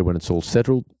 months later, when it's all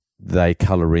settled, they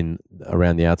color in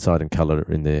around the outside and color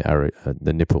in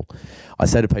the nipple. I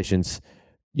say to patients,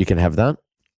 you can have that,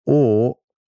 or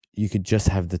you could just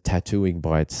have the tattooing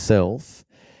by itself.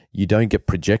 You don't get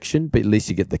projection, but at least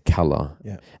you get the color.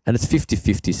 Yeah. And it's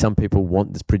 50-50. Some people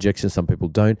want this projection, some people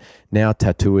don't. Now,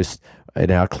 tattooists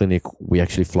at our clinic, we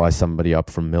actually fly somebody up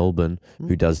from Melbourne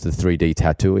who does the 3D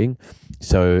tattooing.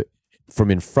 So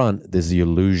from in front, there's the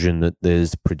illusion that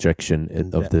there's projection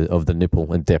of the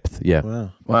nipple and depth.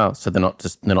 Yeah. Wow. So they're not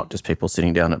just people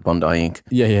sitting down at Bondi Ink.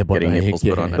 Yeah. Bondi getting Ink, nipples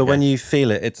put on. But when you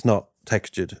feel it, it's not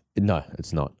textured. No,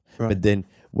 it's not. Right. But then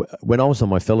when I was on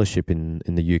my fellowship in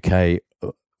the UK,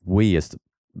 we as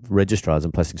registrars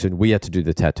and plastic surgeons, we had to do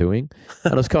the tattooing,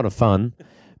 and it was kind of fun.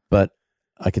 But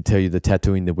I could tell you the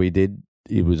tattooing that we did,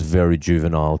 it was very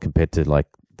juvenile compared to like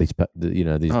these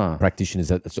practitioners.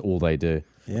 That's all they do.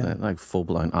 Yeah, they're like full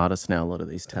blown artists now. A lot of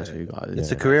these tattoo guys.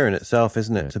 It's a career in itself,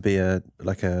 isn't it? To be a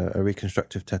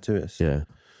reconstructive tattooist. Yeah.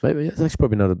 Maybe it's actually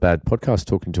probably not a bad podcast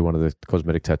talking to one of the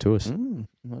cosmetic tattooists.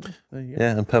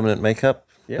 Yeah, and permanent makeup,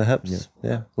 perhaps.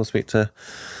 Yeah, we'll speak to.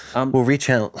 We'll reach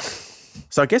out.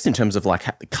 So I guess in terms of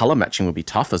like color matching would be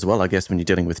tough as well. I guess when you're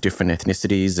dealing with different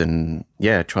ethnicities and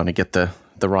trying to get the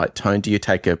right tone. Do you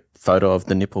take a photo of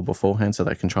the nipple beforehand so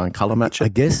they can try and color match it? I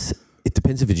guess it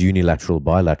depends if it's unilateral or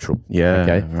bilateral. Yeah.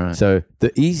 Okay. Right. So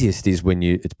the easiest is when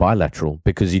it's bilateral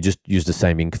because you just use the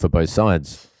same ink for both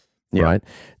sides. Yeah. Right.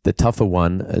 The tougher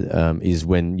one is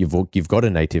when you've got a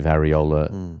native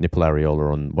areola, nipple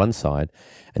areola on one side,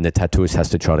 and the tattooist has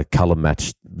to try to color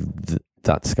match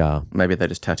that scar. Maybe they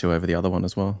just tattoo over the other one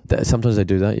as well. Sometimes they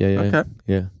do that. Yeah. Okay.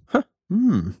 Yeah. Huh.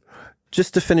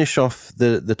 Just to finish off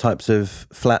the types of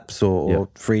flaps or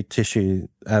free tissue,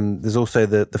 there's also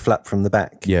the flap from the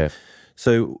back. Yeah.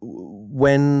 So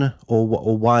when or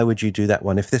why would you do that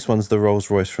one? If this one's the Rolls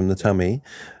Royce from the tummy,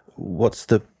 what's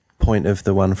the point of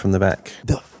the one from the back?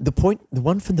 The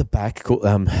one from the back,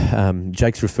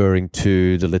 Jake's referring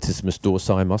to the latissimus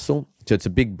dorsi muscle. So it's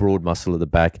a big, broad muscle at the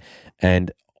back,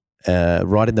 and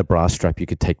right in the bra strap, you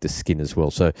could take the skin as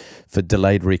well. So for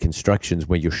delayed reconstructions,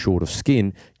 where you're short of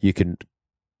skin,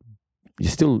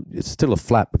 it's still a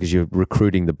flap because you're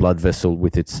recruiting the blood vessel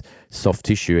with its soft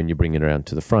tissue, and you bring it around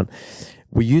to the front.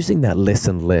 We're using that less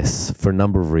and less for a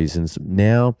number of reasons.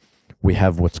 Now we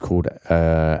have what's called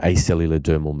acellular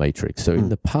dermal matrix. So in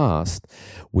the past,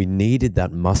 we needed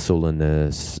that muscle and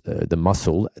the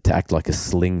muscle to act like a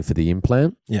sling for the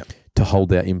implant, to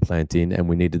hold our implant in, and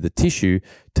we needed the tissue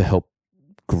to help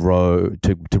grow,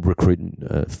 to recruit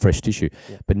fresh tissue.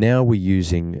 But now we're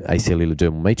using acellular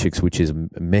dermal matrix, which is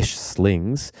mesh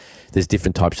slings. There's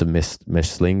different types of mesh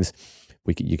slings.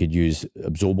 You could use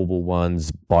absorbable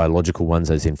ones, biological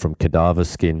ones, as in from cadaver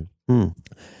skin.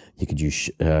 You could use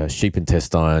sheep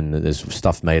intestine. There's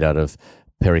stuff made out of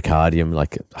pericardium,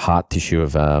 like heart tissue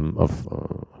of I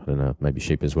don't know, maybe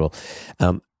sheep as well.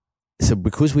 So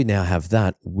because we now have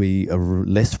that, we are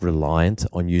less reliant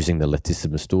on using the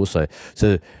latissimus dorsi.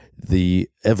 So the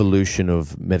evolution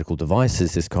of medical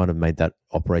devices has kind of made that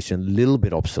operation a little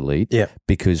bit obsolete,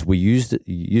 because we used to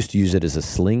use it as a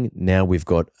sling. Now we've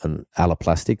got an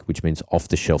alloplastic, which means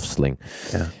off-the-shelf sling.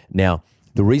 Now,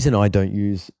 the reason I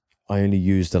only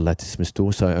use the latissimus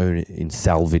dorsi only in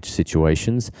salvage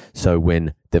situations. So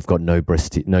when they've got no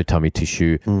tummy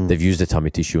tissue, they've used the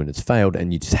tummy tissue and it's failed,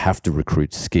 and you just have to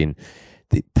recruit skin.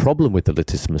 The problem with the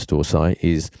latissimus dorsi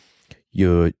is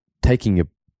you're taking your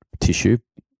tissue.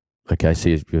 Okay, so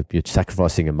you're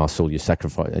sacrificing a muscle, and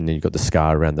then you've got the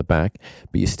scar around the back,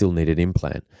 but you still need an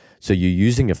implant. So you're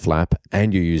using a flap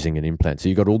and you're using an implant. So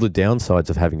you've got all the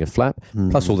downsides of having a flap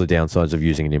plus all the downsides of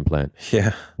using an implant.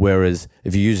 Yeah. Whereas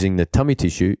if you're using the tummy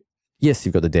tissue, yes,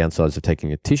 you've got the downsides of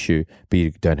taking a tissue, but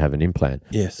you don't have an implant.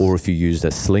 Yes. Or if you use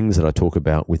the slings that I talk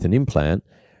about with an implant,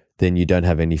 then you don't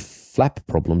have any flap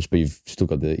problems, but you've still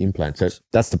got the implant. So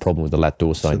that's the problem with the lat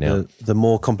dorsi now. The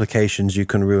more complications you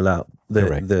can rule out,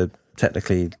 the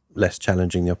technically less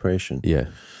challenging the operation. Yeah.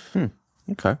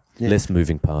 Okay. Less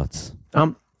moving parts.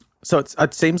 So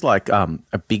it seems like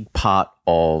a big part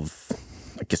of,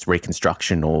 I guess,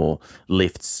 reconstruction or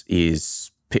lifts is,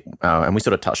 and we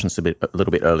sort of touched on this a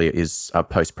little bit earlier, is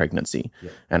post-pregnancy.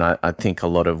 And I think a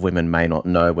lot of women may not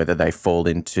know whether they fall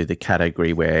into the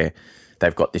category where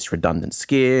they've got this redundant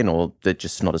skin, or they're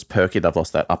just not as perky, they've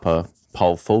lost that upper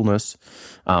pole fullness.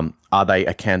 Are they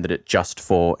a candidate just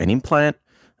for an implant?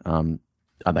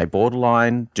 Are they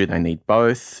borderline? Do they need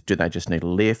both? Do they just need a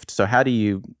lift? So how do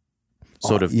you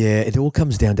it all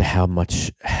comes down to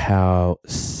how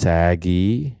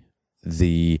saggy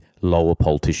the lower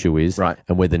pole tissue is, right,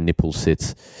 and where the nipple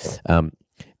sits.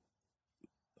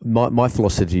 My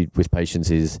philosophy with patients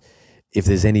is, if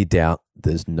there's any doubt,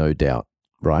 there's no doubt,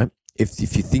 right? If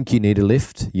you think you need a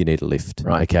lift, you need a lift,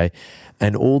 right? Okay,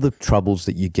 and all the troubles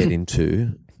that you get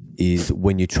into is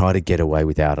when you try to get away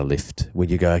without a lift. When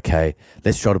you go, okay,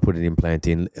 let's try to put an implant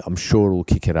in. I'm sure it'll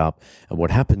kick it up. And what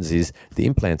happens is the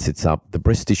implant sits up, the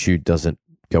breast tissue doesn't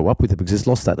go up with it because it's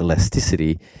lost that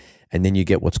elasticity. And then you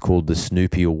get what's called the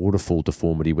Snoopy or waterfall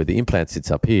deformity, where the implant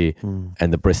sits up here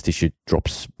and the breast tissue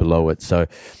drops below it. So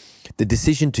the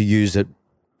decision to use a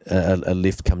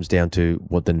lift comes down to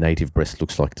what the native breast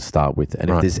looks like to start with. And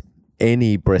if there's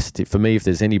any if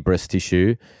there's any breast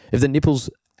tissue, if the nipple's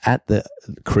at the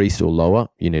crease or lower,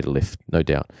 you need a lift, no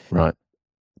doubt. Right.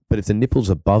 But if the nipple's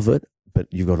above it, but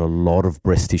you've got a lot of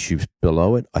breast tissue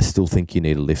below it, I still think you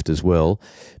need a lift as well,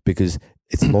 because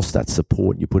it's lost that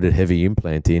support. You put a heavy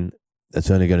implant in, that's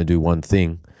only going to do one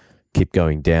thing, keep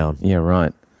going down. Yeah,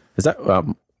 right. Is that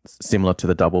similar to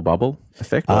the double bubble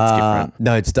effect, or it's different?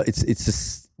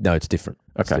 No, it's different.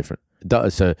 Okay. It's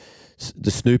different. So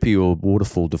the Snoopy or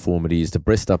waterfall deformity is the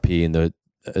breast up here and the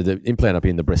implant up here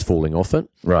and the breast falling off it.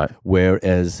 Right.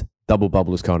 Whereas double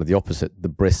bubble is kind of the opposite. The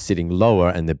breast sitting lower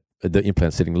and the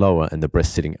implant sitting lower and the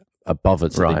breast sitting above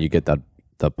it. So then you get that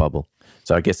bubble.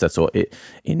 So I guess that's all.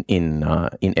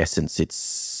 In essence,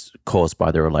 it's caused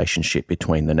by the relationship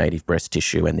between the native breast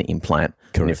tissue and the implant.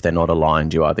 Correct. And if they're not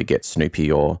aligned, you either get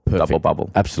Snoopy or double bubble.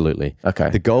 Absolutely.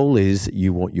 Okay. The goal is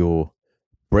you want your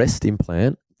breast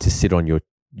implant to sit on your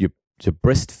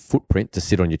breast footprint to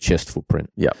sit on your chest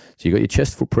footprint. Yeah. So you got your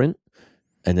chest footprint,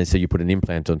 and then so you put an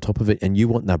implant on top of it, and you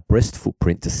want that breast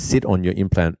footprint to sit on your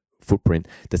implant footprint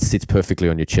that sits perfectly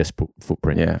on your chest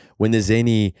footprint. Yeah. When there's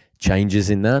any changes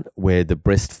in that, where the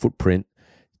breast footprint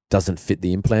doesn't fit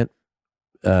the implant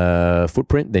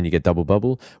footprint, then you get double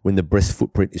bubble. When the breast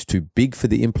footprint is too big for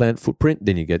the implant footprint,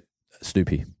 then you get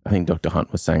Snoopy. I think Dr.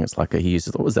 Hunt was saying it's like he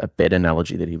uses, what was that bed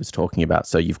analogy that he was talking about?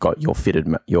 So you've got your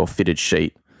fitted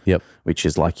sheet, Yep. which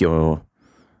is like your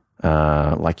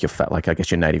fat, like I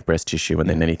guess your native breast tissue, and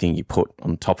then anything you put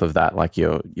on top of that, like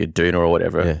your Doona or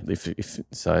whatever.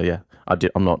 Yeah.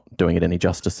 I'm not doing it any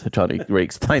justice trying to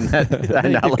re-explain that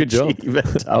analogy. Good job.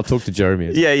 But, I'll talk to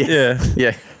Jeremy.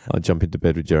 yeah. I'll jump into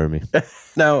bed with Jeremy.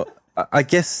 Now, I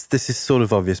guess this is sort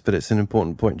of obvious, but it's an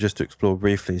important point just to explore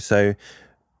briefly. So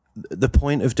the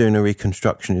point of doing a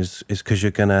reconstruction is because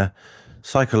you're going to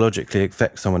psychologically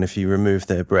affect someone if you remove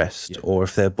their breast or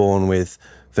if they're born with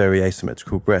very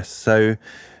asymmetrical breasts. So,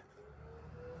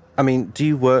 I mean, do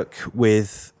you work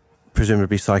with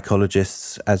presumably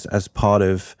psychologists as part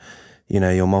of,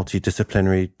 your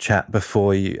multidisciplinary chat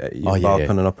before you embark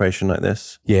on an operation like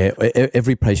this? Yeah,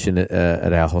 every patient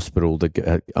at our hospital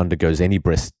that undergoes any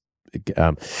breast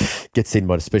gets seen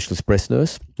by a specialist breast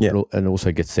nurse, and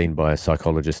also gets seen by a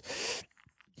psychologist,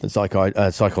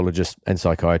 psychologist and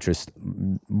psychiatrist.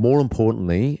 More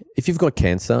importantly, if you've got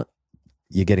cancer,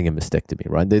 you're getting a mastectomy,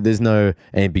 right? There's no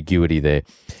ambiguity there.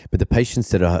 But the patients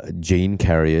that are gene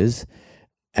carriers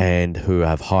and who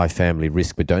have high family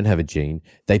risk but don't have a gene,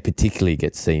 they particularly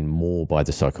get seen more by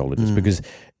the psychologist because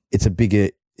it's a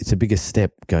bigger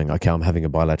step going, okay, I'm having a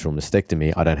bilateral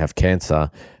mastectomy. I don't have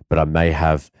cancer, but I may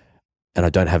have, and I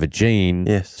don't have a gene.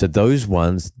 Yes. So those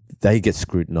ones, they get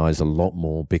scrutinized a lot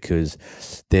more because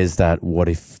there's that, what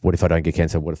if I don't get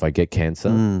cancer? What if I get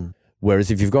cancer? Whereas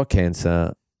if you've got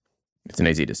cancer, it's an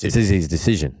easy decision. It's an easy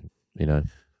decision,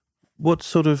 What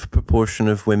sort of proportion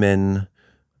of women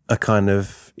are kind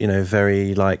of,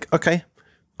 very like, okay,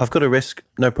 I've got a risk,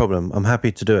 no problem, I'm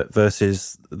happy to do it,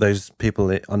 versus those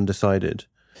people undecided?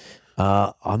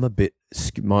 I'm a bit,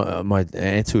 my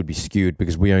answer would be skewed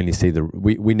because we only see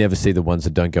we never see the ones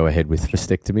that don't go ahead with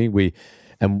mastectomy. We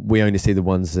only see the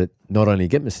ones that not only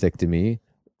get mastectomy,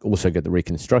 also get the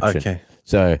reconstruction. Okay.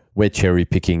 So we're cherry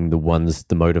picking the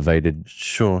motivated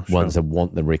ones that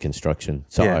want the reconstruction.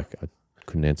 So I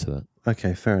couldn't answer that.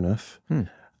 Okay, fair enough.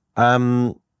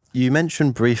 You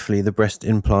mentioned briefly the breast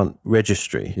implant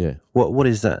registry. Yeah. What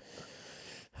is that?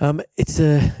 It's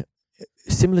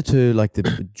similar to like the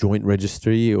joint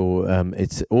registry, or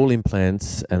it's all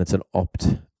implants and it's an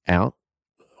opt-out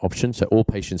option. So all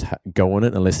patients go on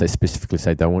it unless they specifically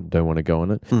say don't want to go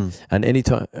on it. And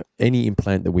any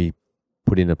implant that we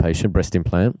put in a patient, breast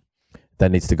implant,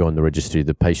 that needs to go on the registry.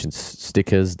 The patient's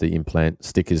stickers, the implant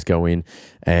stickers go in,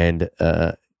 and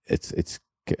it's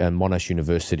Monash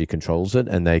University controls it,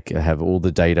 and they have all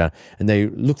the data, and they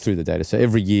look through the data. So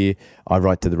every year I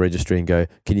write to the registry and go,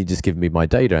 can you just give me my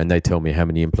data? And they tell me how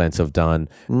many implants I've done,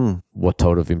 what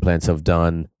type of implants I've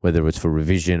done, whether it's for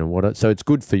revision or what. So it's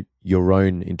good for your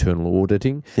own internal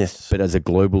auditing. Yes. But as a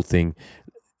global thing,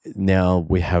 now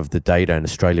we have the data, and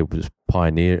Australia was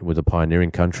the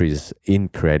pioneering countries in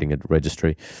creating a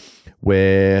registry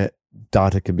where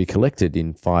data can be collected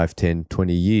in 5, 10,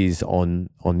 20 years on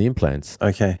the implants.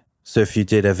 Okay. So if you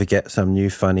did ever get some new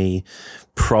funny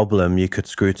problem, you could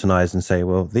scrutinize and say,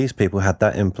 well, these people had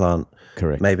that implant.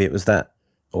 Correct. Maybe it was that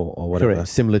or whatever. Correct.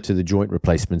 Similar to the joint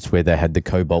replacements where they had the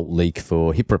cobalt leak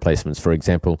for hip replacements, for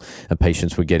example, and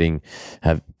patients were getting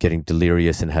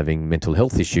delirious and having mental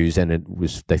health issues, and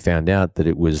they found out that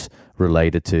it was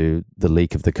related to the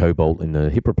leak of the cobalt in the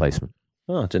hip replacement.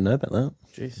 Oh, I didn't know about that.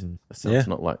 Jeez, that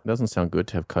sounds doesn't sound good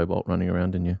to have cobalt running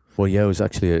around in you. Well, yeah, it was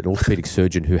actually an orthopedic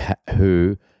surgeon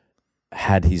who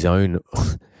had his own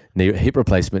hip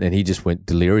replacement, and he just went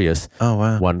delirious. Oh,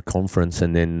 wow. One conference,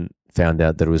 and then found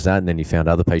out that it was that, and then he found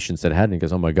other patients that had, and he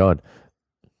goes, "Oh my God,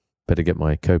 better get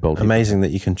my cobalt." Amazing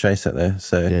that you can trace it there.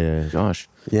 So yeah, gosh,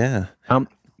 yeah.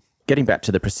 Getting back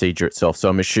to the procedure itself, so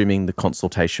I'm assuming the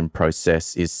consultation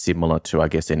process is similar to, I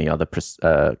guess, any other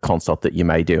consult that you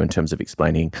may do in terms of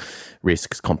explaining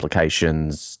risks,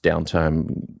 complications,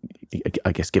 downtime,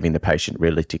 I guess giving the patient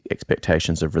realistic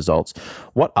expectations of results.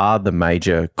 What are the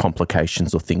major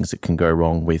complications or things that can go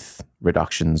wrong with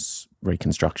reductions,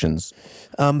 reconstructions?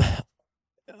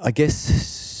 I guess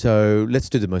so. Let's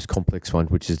do the most complex one,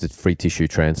 which is the free tissue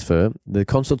transfer. The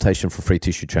consultation for free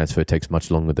tissue transfer takes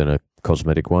much longer than a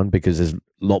cosmetic one because there's a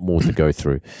lot more to go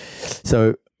through.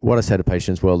 So what I say to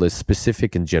patients, well, there's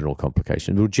specific and general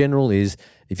complications. Well, general is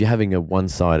if you're having a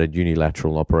one-sided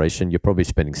unilateral operation, you're probably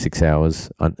spending 6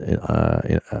 hours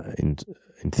in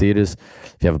theatres.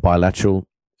 If you have a bilateral,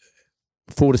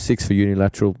 4 to 6 for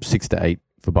unilateral, 6 to 8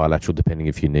 for bilateral, depending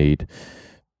if you need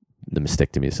the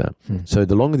mastectomy is that. So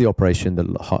the longer the operation,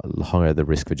 the higher the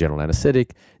risk for general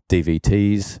anesthetic,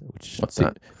 DVTs, which what's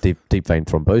that? Deep vein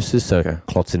thrombosis, so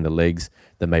clots in the legs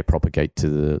that may propagate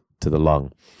to the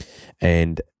lung.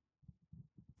 And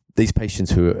these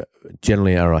patients who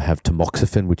generally have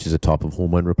tamoxifen, which is a type of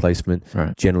hormone replacement,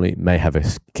 Right. generally may have a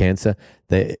cancer.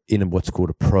 They're in what's called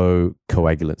a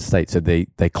procoagulant state, so they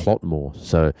clot more.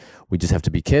 So we just have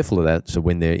to be careful of that. So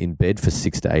when they're in bed for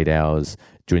 6 to 8 hours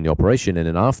during the operation, and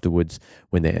then afterwards,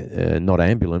 when they're not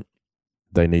ambulant,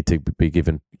 they need to be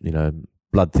given,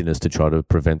 blood thinners to try to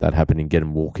prevent that happening, get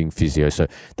them walking, physio. So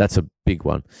that's a big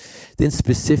one. Then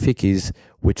specific is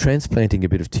we're transplanting a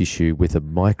bit of tissue with a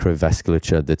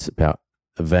microvasculature that's about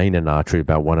a vein and artery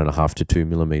about 1.5 to 2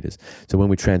 millimeters. So when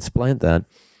we transplant that,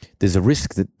 there's a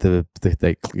risk that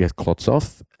they get clots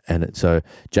off. And so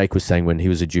Jake was saying when he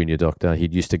was a junior doctor, he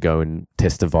used to go and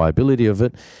test the viability of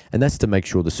it. And that's to make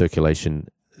sure the circulation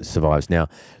survives. Now,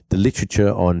 the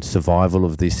literature on survival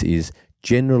of this is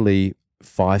generally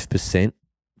 5%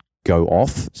 go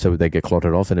off, so they get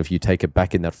clotted off, and if you take it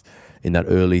back in that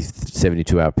early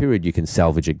 72-hour period, you can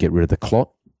salvage it, get rid of the clot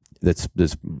that's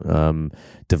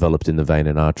developed in the vein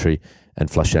and artery, and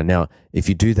flush it out. Now, if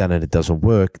you do that and it doesn't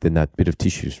work, then that bit of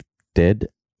tissue is dead,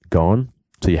 gone.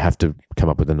 So you have to come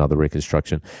up with another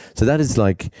reconstruction. So that is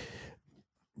the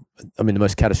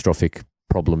most catastrophic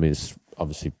problem is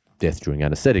obviously death during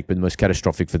anesthetic, but the most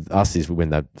catastrophic for us is when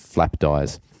that flap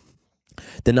dies.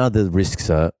 Then other risks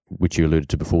are, which you alluded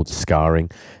to before, the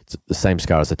scarring. It's the same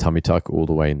scar as a tummy tuck, all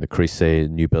the way in the crease there,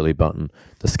 new belly button,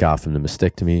 the scar from the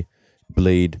mastectomy,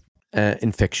 bleed,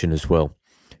 infection as well.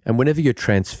 And whenever you're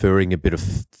transferring a bit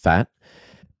of fat,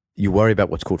 you worry about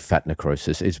what's called fat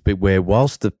necrosis. It's where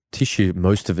whilst the tissue,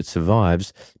 most of it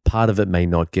survives, part of it may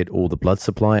not get all the blood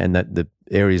supply, and that the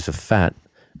areas of fat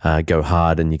go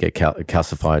hard, and you get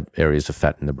calcified areas of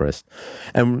fat in the breast.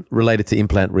 And related to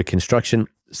implant reconstruction,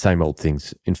 same old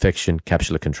things: infection,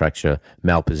 capsular contracture,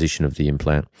 malposition of the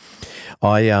implant.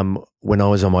 When I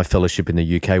was on my fellowship in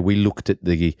the UK, we looked at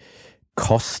the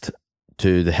cost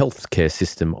to the healthcare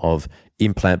system of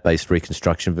implant-based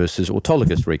reconstruction versus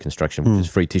autologous reconstruction, which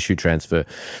is free tissue transfer.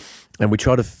 And we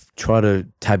try to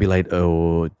tabulate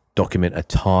or document a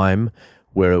time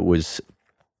where it was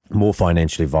more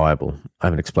financially viable. I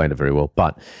haven't explained it very well,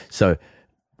 but so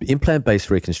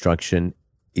implant-based reconstruction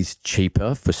is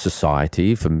cheaper for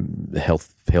society, for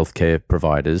healthcare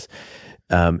providers,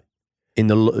 in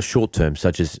the short term,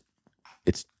 such as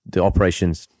it's the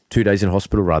operations 2 days in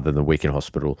hospital rather than a week in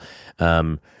hospital,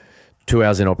 2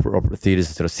 hours in theatres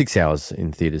instead of 6 hours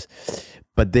in theatres.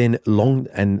 But then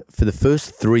and for the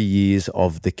first 3 years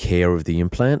of the care of the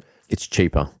implant, it's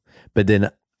cheaper. But then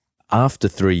after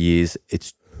 3 years,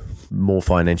 it's more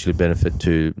financially benefit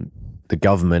to the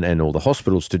government and all the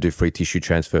hospitals to do free tissue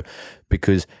transfer,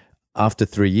 because after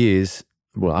 3 years,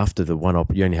 after the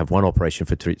you only have one operation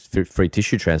for free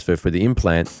tissue transfer. For the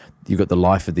implant, you've got the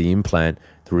life of the implant,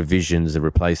 the revisions, the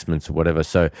replacements, or whatever.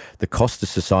 So the cost to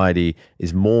society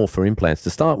is more for implants to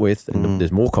start with, and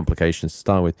there's more complications to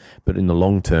start with. But in the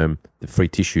long term, the free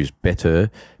tissue is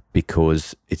better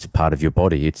because it's part of your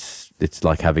body. It's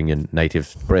like having a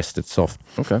native breast. It's soft.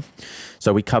 Okay.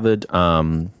 So we covered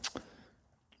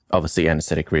obviously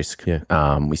anesthetic risk.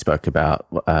 Yeah. We spoke about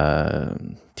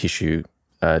tissue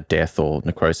death or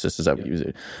necrosis. Is that what you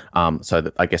use?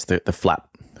 So I guess the flap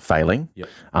failing. Yep.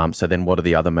 So then what are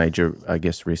the other major, I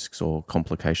guess, risks or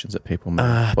complications that people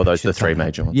may or those are the three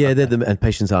major ones? Yeah, and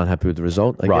patients aren't happy with the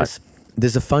result, I guess.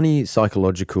 There's a funny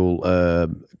psychological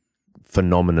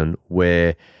phenomenon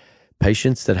where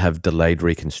patients that have delayed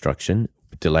reconstruction,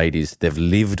 delayed is they've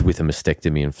lived with a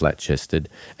mastectomy and flat-chested,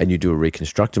 and you do a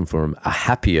reconstruction for them, are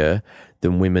happier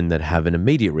than women that have an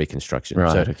immediate reconstruction.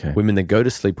 Right, So okay. women that go to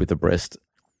sleep with a breast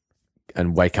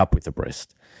and wake up with a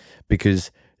breast because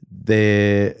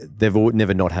they've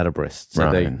never not had a breast. So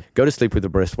Right. they go to sleep with a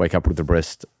breast, wake up with a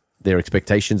breast. Their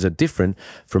expectations are different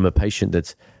from a patient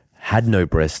that's had no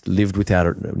breast, lived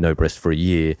without no breast for a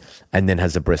year, and then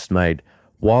has a breast made.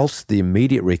 Whilst the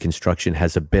immediate reconstruction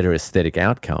has a better aesthetic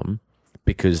outcome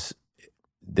because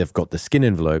they've got the skin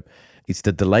envelope, it's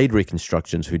the delayed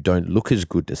reconstructions who don't look as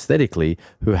good aesthetically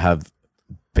who have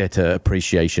better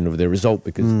appreciation of their result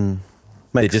because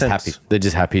they're just happy. They're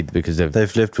just happy because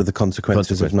They've lived with the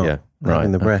consequences of not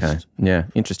having the breast. Okay. Yeah,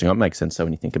 interesting. That makes sense. So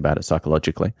when you think about it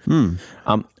psychologically, and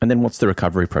then what's the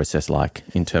recovery process like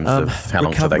in terms of how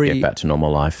long till they get back to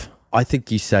normal life? I think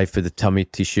you say for the tummy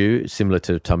tissue, similar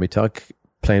to tummy tuck,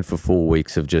 plan for 4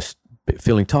 weeks of just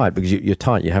feeling tight because you're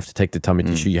tight. You have to take the tummy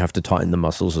tissue. You have to tighten the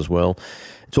muscles as well.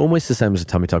 It's almost the same as a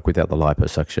tummy tuck without the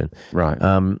liposuction. Right.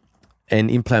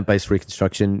 And implant-based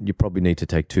reconstruction, you probably need to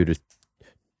take 2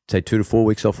 to 4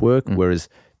 weeks off work, whereas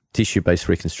tissue-based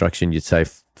reconstruction, you'd say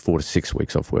 4 to 6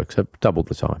 weeks off work, so double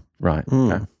the time. Right.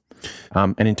 Okay.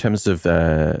 And in terms of,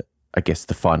 I guess,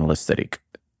 the final aesthetic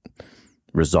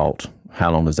result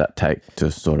how long does that take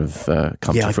to sort of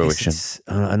come to fruition?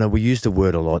 I know we use the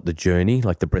word a lot, the journey,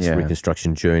 like the breast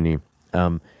reconstruction journey.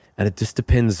 And it just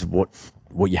depends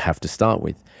what you have to start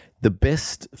with. The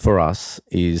best for us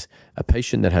is a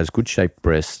patient that has good shaped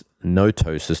breasts, no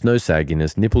ptosis, no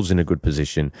sagginess, nipples in a good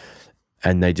position,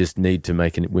 and they just need to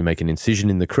we make an incision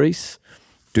in the crease,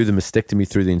 do the mastectomy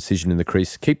through the incision in the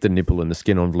crease, keep the nipple in the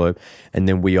skin envelope, and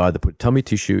then we either put tummy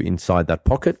tissue inside that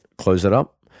pocket, close it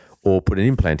up, or put an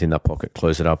implant in that pocket,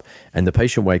 close it up, and the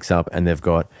patient wakes up and they've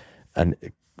got an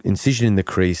incision in the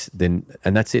crease, and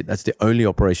that's it. That's the only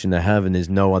operation they have, and there's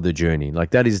no other journey.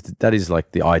 Like that is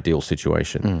like the ideal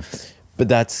situation, but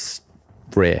that's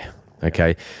rare.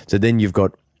 Okay, so then you've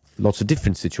got lots of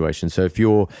different situations. So if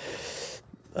you're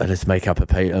let's make up a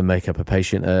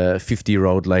patient, a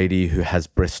 50-year-old lady who has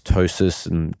breast ptosis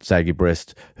and saggy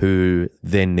breast, who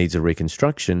then needs a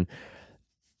reconstruction.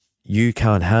 You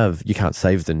can't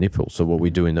save the nipple. So what we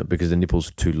do because the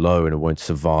nipple's too low and it won't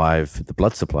survive the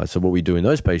blood supply. So what we do in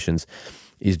those patients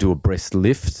is do a breast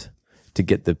lift to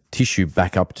get the tissue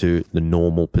back up to the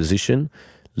normal position,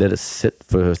 let it sit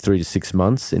for 3 to 6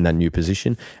 months in that new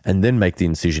position, and then make the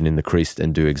incision in the crease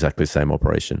and do exactly the same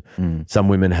operation. Some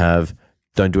women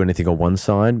don't do anything on one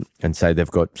side and say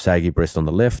they've got saggy breast on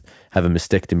the left, have a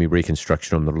mastectomy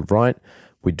reconstruction on the right.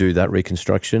 We do that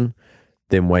reconstruction,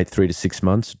 then wait 3 to 6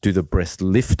 months, do the breast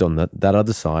lift on that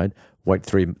other side, wait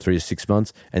 3 to 6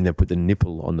 months, and then put the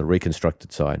nipple on the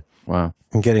reconstructed side. Wow.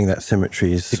 And getting that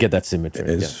symmetry is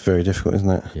very difficult, isn't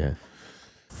it? Yeah.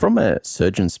 From a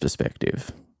surgeon's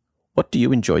perspective, what do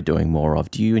you enjoy doing more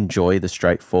of? Do you enjoy the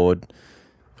straightforward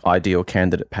ideal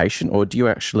candidate patient, or do you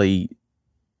actually,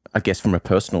 I guess from a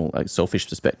personal, selfish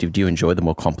perspective, do you enjoy the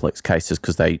more complex cases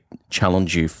because they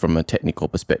challenge you from a technical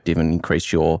perspective and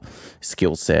increase your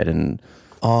skill set? And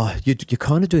you're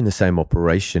kind of doing the same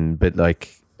operation, but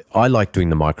I like doing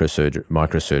the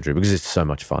microsurgery because it's so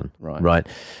much fun, right?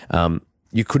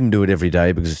 You couldn't do it every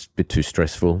day because it's a bit too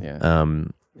stressful,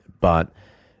 but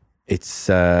it's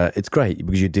great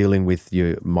because you're dealing with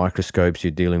your microscopes,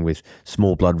 you're dealing with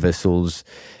small blood vessels,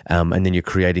 and then you're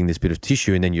creating this bit of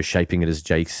tissue, and then you're shaping it, as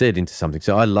Jake said, into something.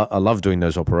 So I love doing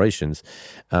those operations,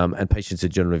 and patients are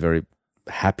generally very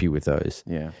happy with those.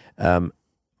 Yeah.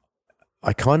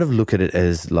 I kind of look at it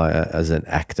as an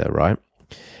actor, right?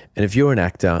 And if you're an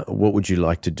actor, what would you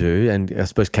like to do? And I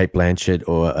suppose Cate Blanchett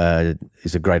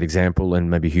is a great example, and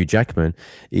maybe Hugh Jackman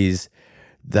is.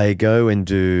 They go and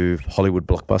do Hollywood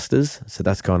blockbusters. So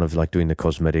that's kind of like doing the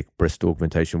cosmetic breast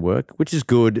augmentation work, which is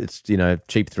good. It's,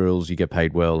 cheap thrills, you get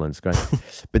paid well, and it's great.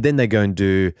 But then they go and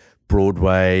do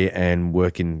Broadway and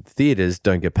work in theaters,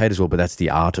 don't get paid as well, but that's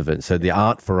the art of it. So the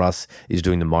art for us is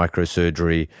doing the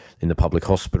microsurgery in the public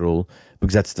hospital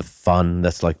because that's the fun.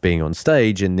 That's like being on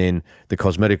stage. And then the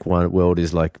cosmetic world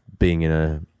is like being in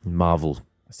a Marvel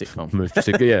sitcom.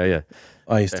 Yeah.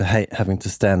 I used to hate having to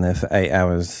stand there for 8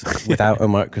 hours without a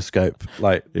microscope,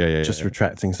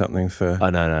 retracting something for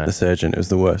the surgeon. It was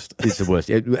the worst. It's the worst.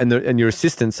 And your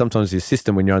assistant, sometimes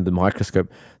when you're under the microscope,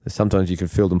 sometimes you can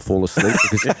feel them fall asleep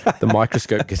because the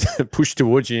microscope gets pushed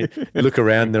towards you. You look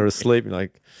around, they're asleep. You're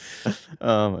like,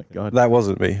 oh my God. That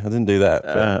wasn't me. I didn't do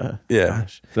that.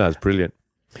 Gosh. That was brilliant.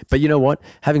 But you know what?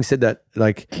 Having said that,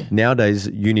 nowadays,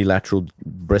 unilateral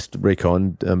breast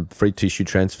recon, free tissue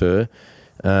transfer,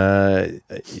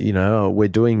 we're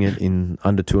doing it in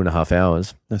under 2.5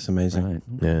 hours. That's amazing. Right.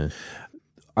 Yeah.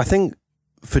 I think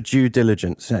for due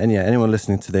diligence, and anyone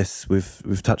listening to this,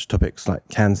 we've touched topics like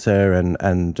cancer and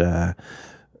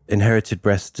inherited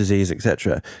breast disease,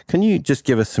 etc. Can you just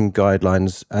give us some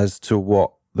guidelines as to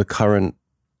what the current,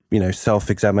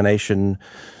 self-examination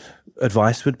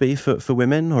advice would be for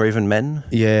women or even men?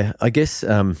 Yeah, I guess,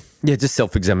 just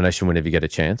self-examination whenever you get a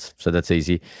chance. So that's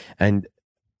easy. And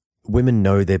women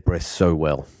know their breasts so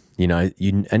well, and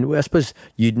I suppose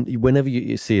whenever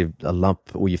you see a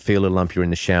lump or you feel a lump, you're in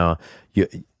the shower,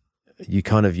 you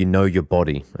kind of, your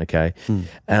body. Okay.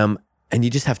 And you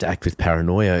just have to act with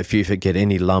paranoia. If you get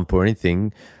any lump or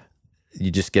anything,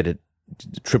 you just get it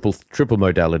triple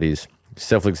modalities,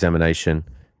 self-examination,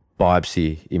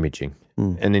 biopsy, imaging.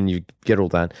 And then you get all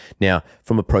that. Now,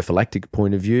 from a prophylactic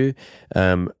point of view,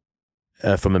 from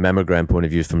a mammogram point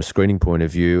of view, from a screening point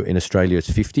of view, in Australia it's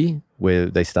 50 where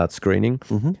they start screening,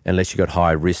 unless you got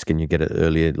high risk and you get it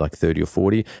earlier, like 30 or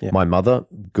 40. Yeah. My mother,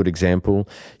 good example,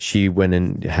 she went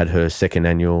and had her second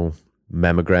annual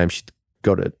mammogram. She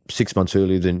got it 6 months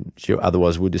earlier than she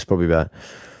otherwise would. It's probably about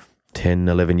 10,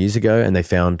 11 years ago, and they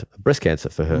found breast cancer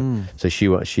for her. So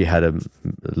she had a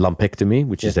lumpectomy,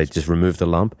 which is they just removed the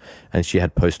lump, and she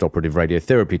had post-operative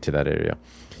radiotherapy to that area.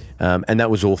 And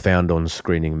that was all found on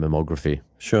screening mammography.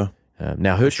 Sure.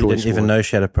 Now her She choice didn't even know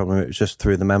she had a problem. It was just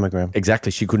through the mammogram.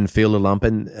 exactly, she couldn't feel a lump,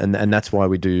 and that's why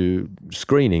we do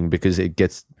screening, because it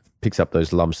picks up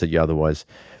those lumps that you otherwise,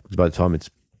 by the time it's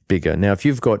bigger. Now, if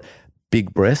you've got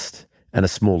big breast and a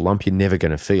small lump, you're never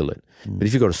going to feel it. But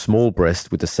if you've got a small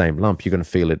breast with the same lump, you're going to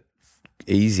feel it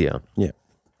easier. Yeah.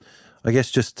 I guess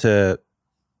just to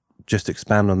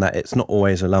expand on that, it's not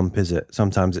always a lump, is it?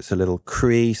 Sometimes it's a little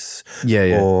crease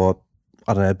or,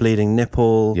 I don't know, bleeding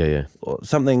nipple or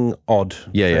something odd. So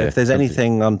if there's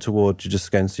anything untoward, you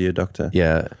just go and see your doctor.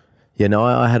 Yeah. Yeah, no,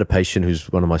 I had a patient who's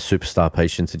one of my superstar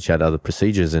patients, and she had other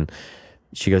procedures, and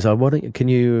she goes, can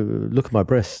you look at my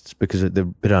breasts, because they're a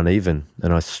bit uneven.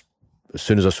 And as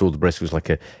soon as I saw the breast, it was like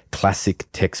a classic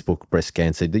textbook breast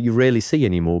cancer that you rarely see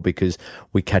anymore, because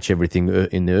we catch everything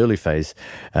in the early phase.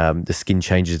 The skin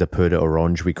changes to purta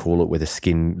orange, we call it, where the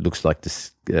skin looks like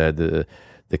the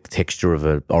texture of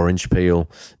an orange peel,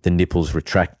 the nipples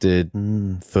retracted,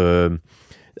 firm.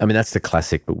 I mean, that's the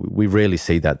classic, but we rarely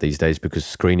see that these days because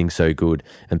screening's so good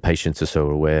and patients are so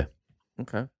aware.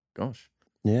 Okay, gosh.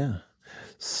 Yeah.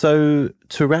 So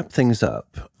to wrap things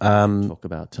up, talk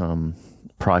about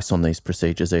price on these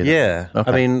procedures either. Yeah. Okay.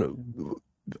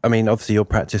 I mean, obviously your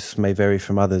practice may vary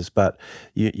from others, but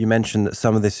you mentioned that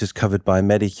some of this is covered by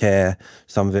Medicare,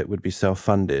 some of it would be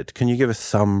self-funded. Can you give us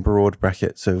some broad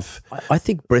brackets of... I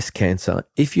think breast cancer,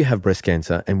 if you have breast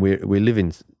cancer, and we live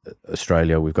in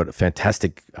Australia, we've got a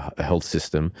fantastic health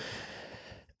system,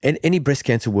 and any breast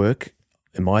cancer work,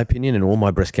 in my opinion, and all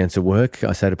my breast cancer work,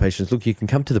 I say to patients, look, you can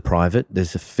come to the private.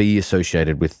 There's a fee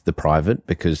associated with the private,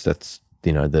 because that's,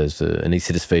 there's an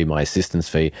anaesthetist fee, my assistance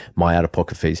fee, my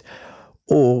out-of-pocket fees.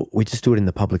 Or we just do it in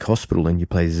the public hospital and you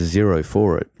pay $0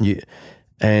 for it.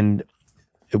 And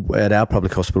at our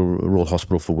public hospital, Royal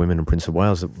Hospital for Women in Prince of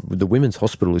Wales, the women's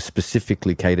hospital is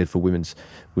specifically catered for women's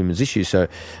issues. So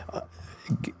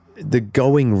the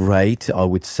going rate, I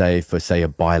would say, for, say, a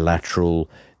bilateral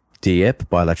DEP,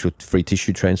 bilateral free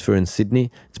tissue transfer in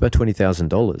Sydney, it's about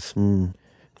 $20,000.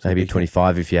 Maybe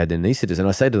 25 if you had an anaesthetist. And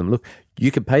I say to them, look,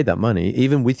 you could pay that money,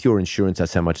 even with your insurance,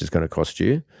 that's how much it's going to cost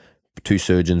you. 2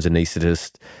 surgeons,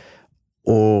 anaesthetist,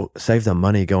 or save them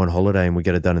money, go on holiday, and we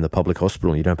get it done in the public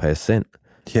hospital and you don't pay a cent.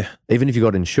 Yeah. Even if you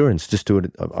got insurance, just do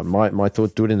it. My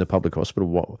thought, do it in the public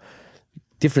hospital.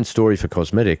 Different story for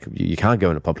cosmetic. You can't go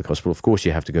in a public hospital. Of course,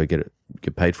 you have to go get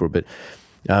paid for it. But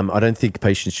I don't think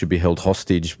patients should be held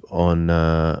hostage on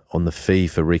the fee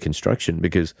for reconstruction,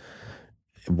 because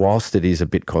whilst it is a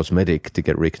bit cosmetic to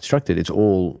get reconstructed, it's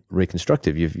all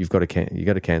reconstructive. You've got a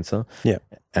cancer,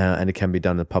 and it can be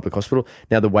done in a public hospital.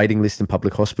 Now, the waiting list in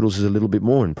public hospitals is a little bit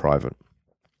more in private.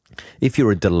 If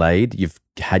you're delayed, you've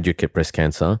had your breast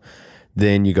cancer,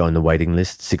 then you go on the waiting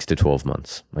list 6 to 12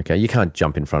 months. Okay, you can't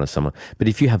jump in front of someone. But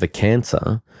if you have a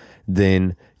cancer,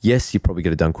 then yes, you probably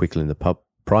get it done quickly in the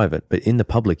private, but in the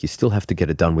public, you still have to get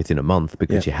it done within a month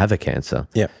because you have a cancer.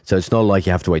 Yeah. So it's not like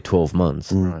you have to wait 12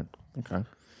 months. Right. Okay.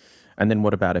 And then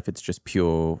what about if it's just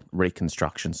pure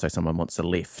reconstruction? So someone wants a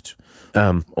lift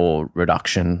or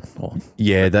reduction or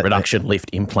reduction, lift,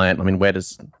 implant. I mean, where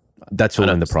does... That's all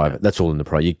in the private. That's all in the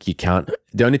private. You can't...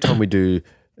 The only time we do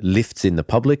lifts in the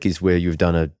public is where you've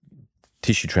done a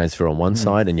tissue transfer on one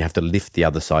side and you have to lift the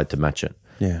other side to match it.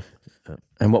 Yeah.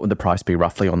 And what would the price be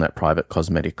roughly on that private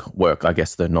cosmetic work? I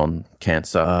guess the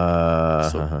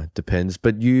non-cancer. Depends,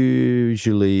 but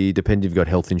usually depends if you've got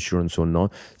health insurance or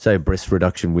not. Say a breast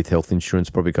reduction with health insurance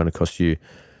probably going to cost you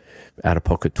out of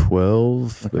pocket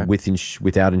 12. Okay.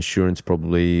 Without insurance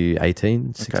probably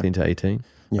 18, 16 to 18.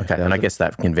 Yeah. Okay, and I guess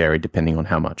that can vary depending on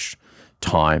how much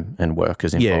time and work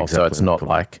is involved. Yeah, exactly. So it's not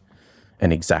like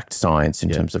an exact science in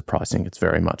terms of pricing. It's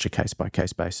very much a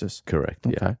case-by-case basis. Correct.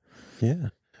 Okay. Yeah.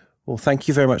 Well, thank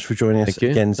you very much for joining us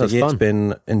again, Ziggy. It's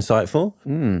been insightful,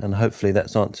 and hopefully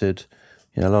that's answered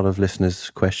a lot of listeners'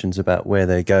 questions about where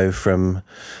they go from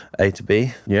A to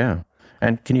B. Yeah.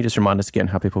 And can you just remind us again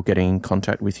how people get in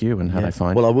contact with you and how they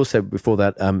find Well, I will say before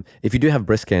that, if you do have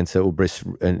breast cancer or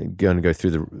going to go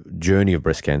through the journey of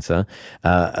breast cancer,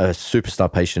 a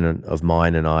superstar patient of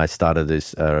mine and I started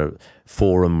this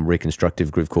forum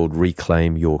reconstructive group called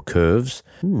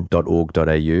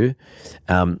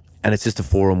reclaimyourcurves.org.au. And it's just a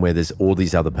forum where there's all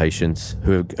these other patients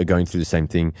who are going through the same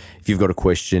thing. If you've got a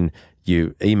question,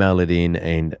 you email it in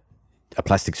and a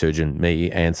plastic surgeon, me,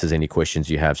 answers any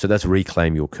questions you have. So that's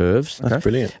Reclaim Your Curves. That's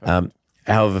brilliant.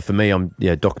 However, for me, I'm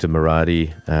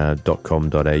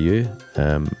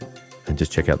drmaradi.com.au and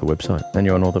just check out the website. And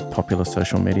you're on all the popular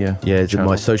social media channels?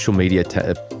 My social media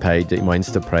page, my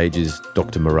Insta page is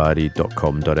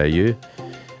drmaradi.com.au.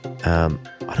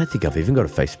 I don't think I've even got a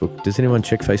Facebook. Does anyone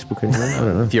check Facebook anymore? I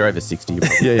don't know. If you're over 60, you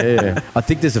probably Yeah. I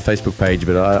think there's a Facebook page,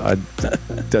 but I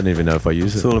don't even know if I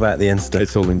use it. It's all about the Insta.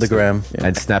 It's all Insta. The gram. Yeah.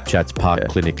 And Snapchat's Park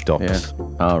Clinic Docs. Yeah.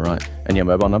 Oh, right. And your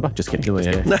mobile number? Just kidding.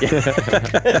 Yeah.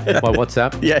 My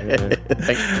WhatsApp.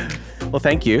 Well,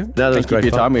 thank you. No, that was thank you great for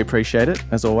your fun. time. We appreciate it,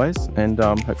 as always. And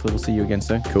hopefully we'll see you again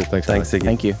soon. Cool. Thanks, Thanks, guys. Ziggy.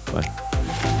 Thank you. Bye.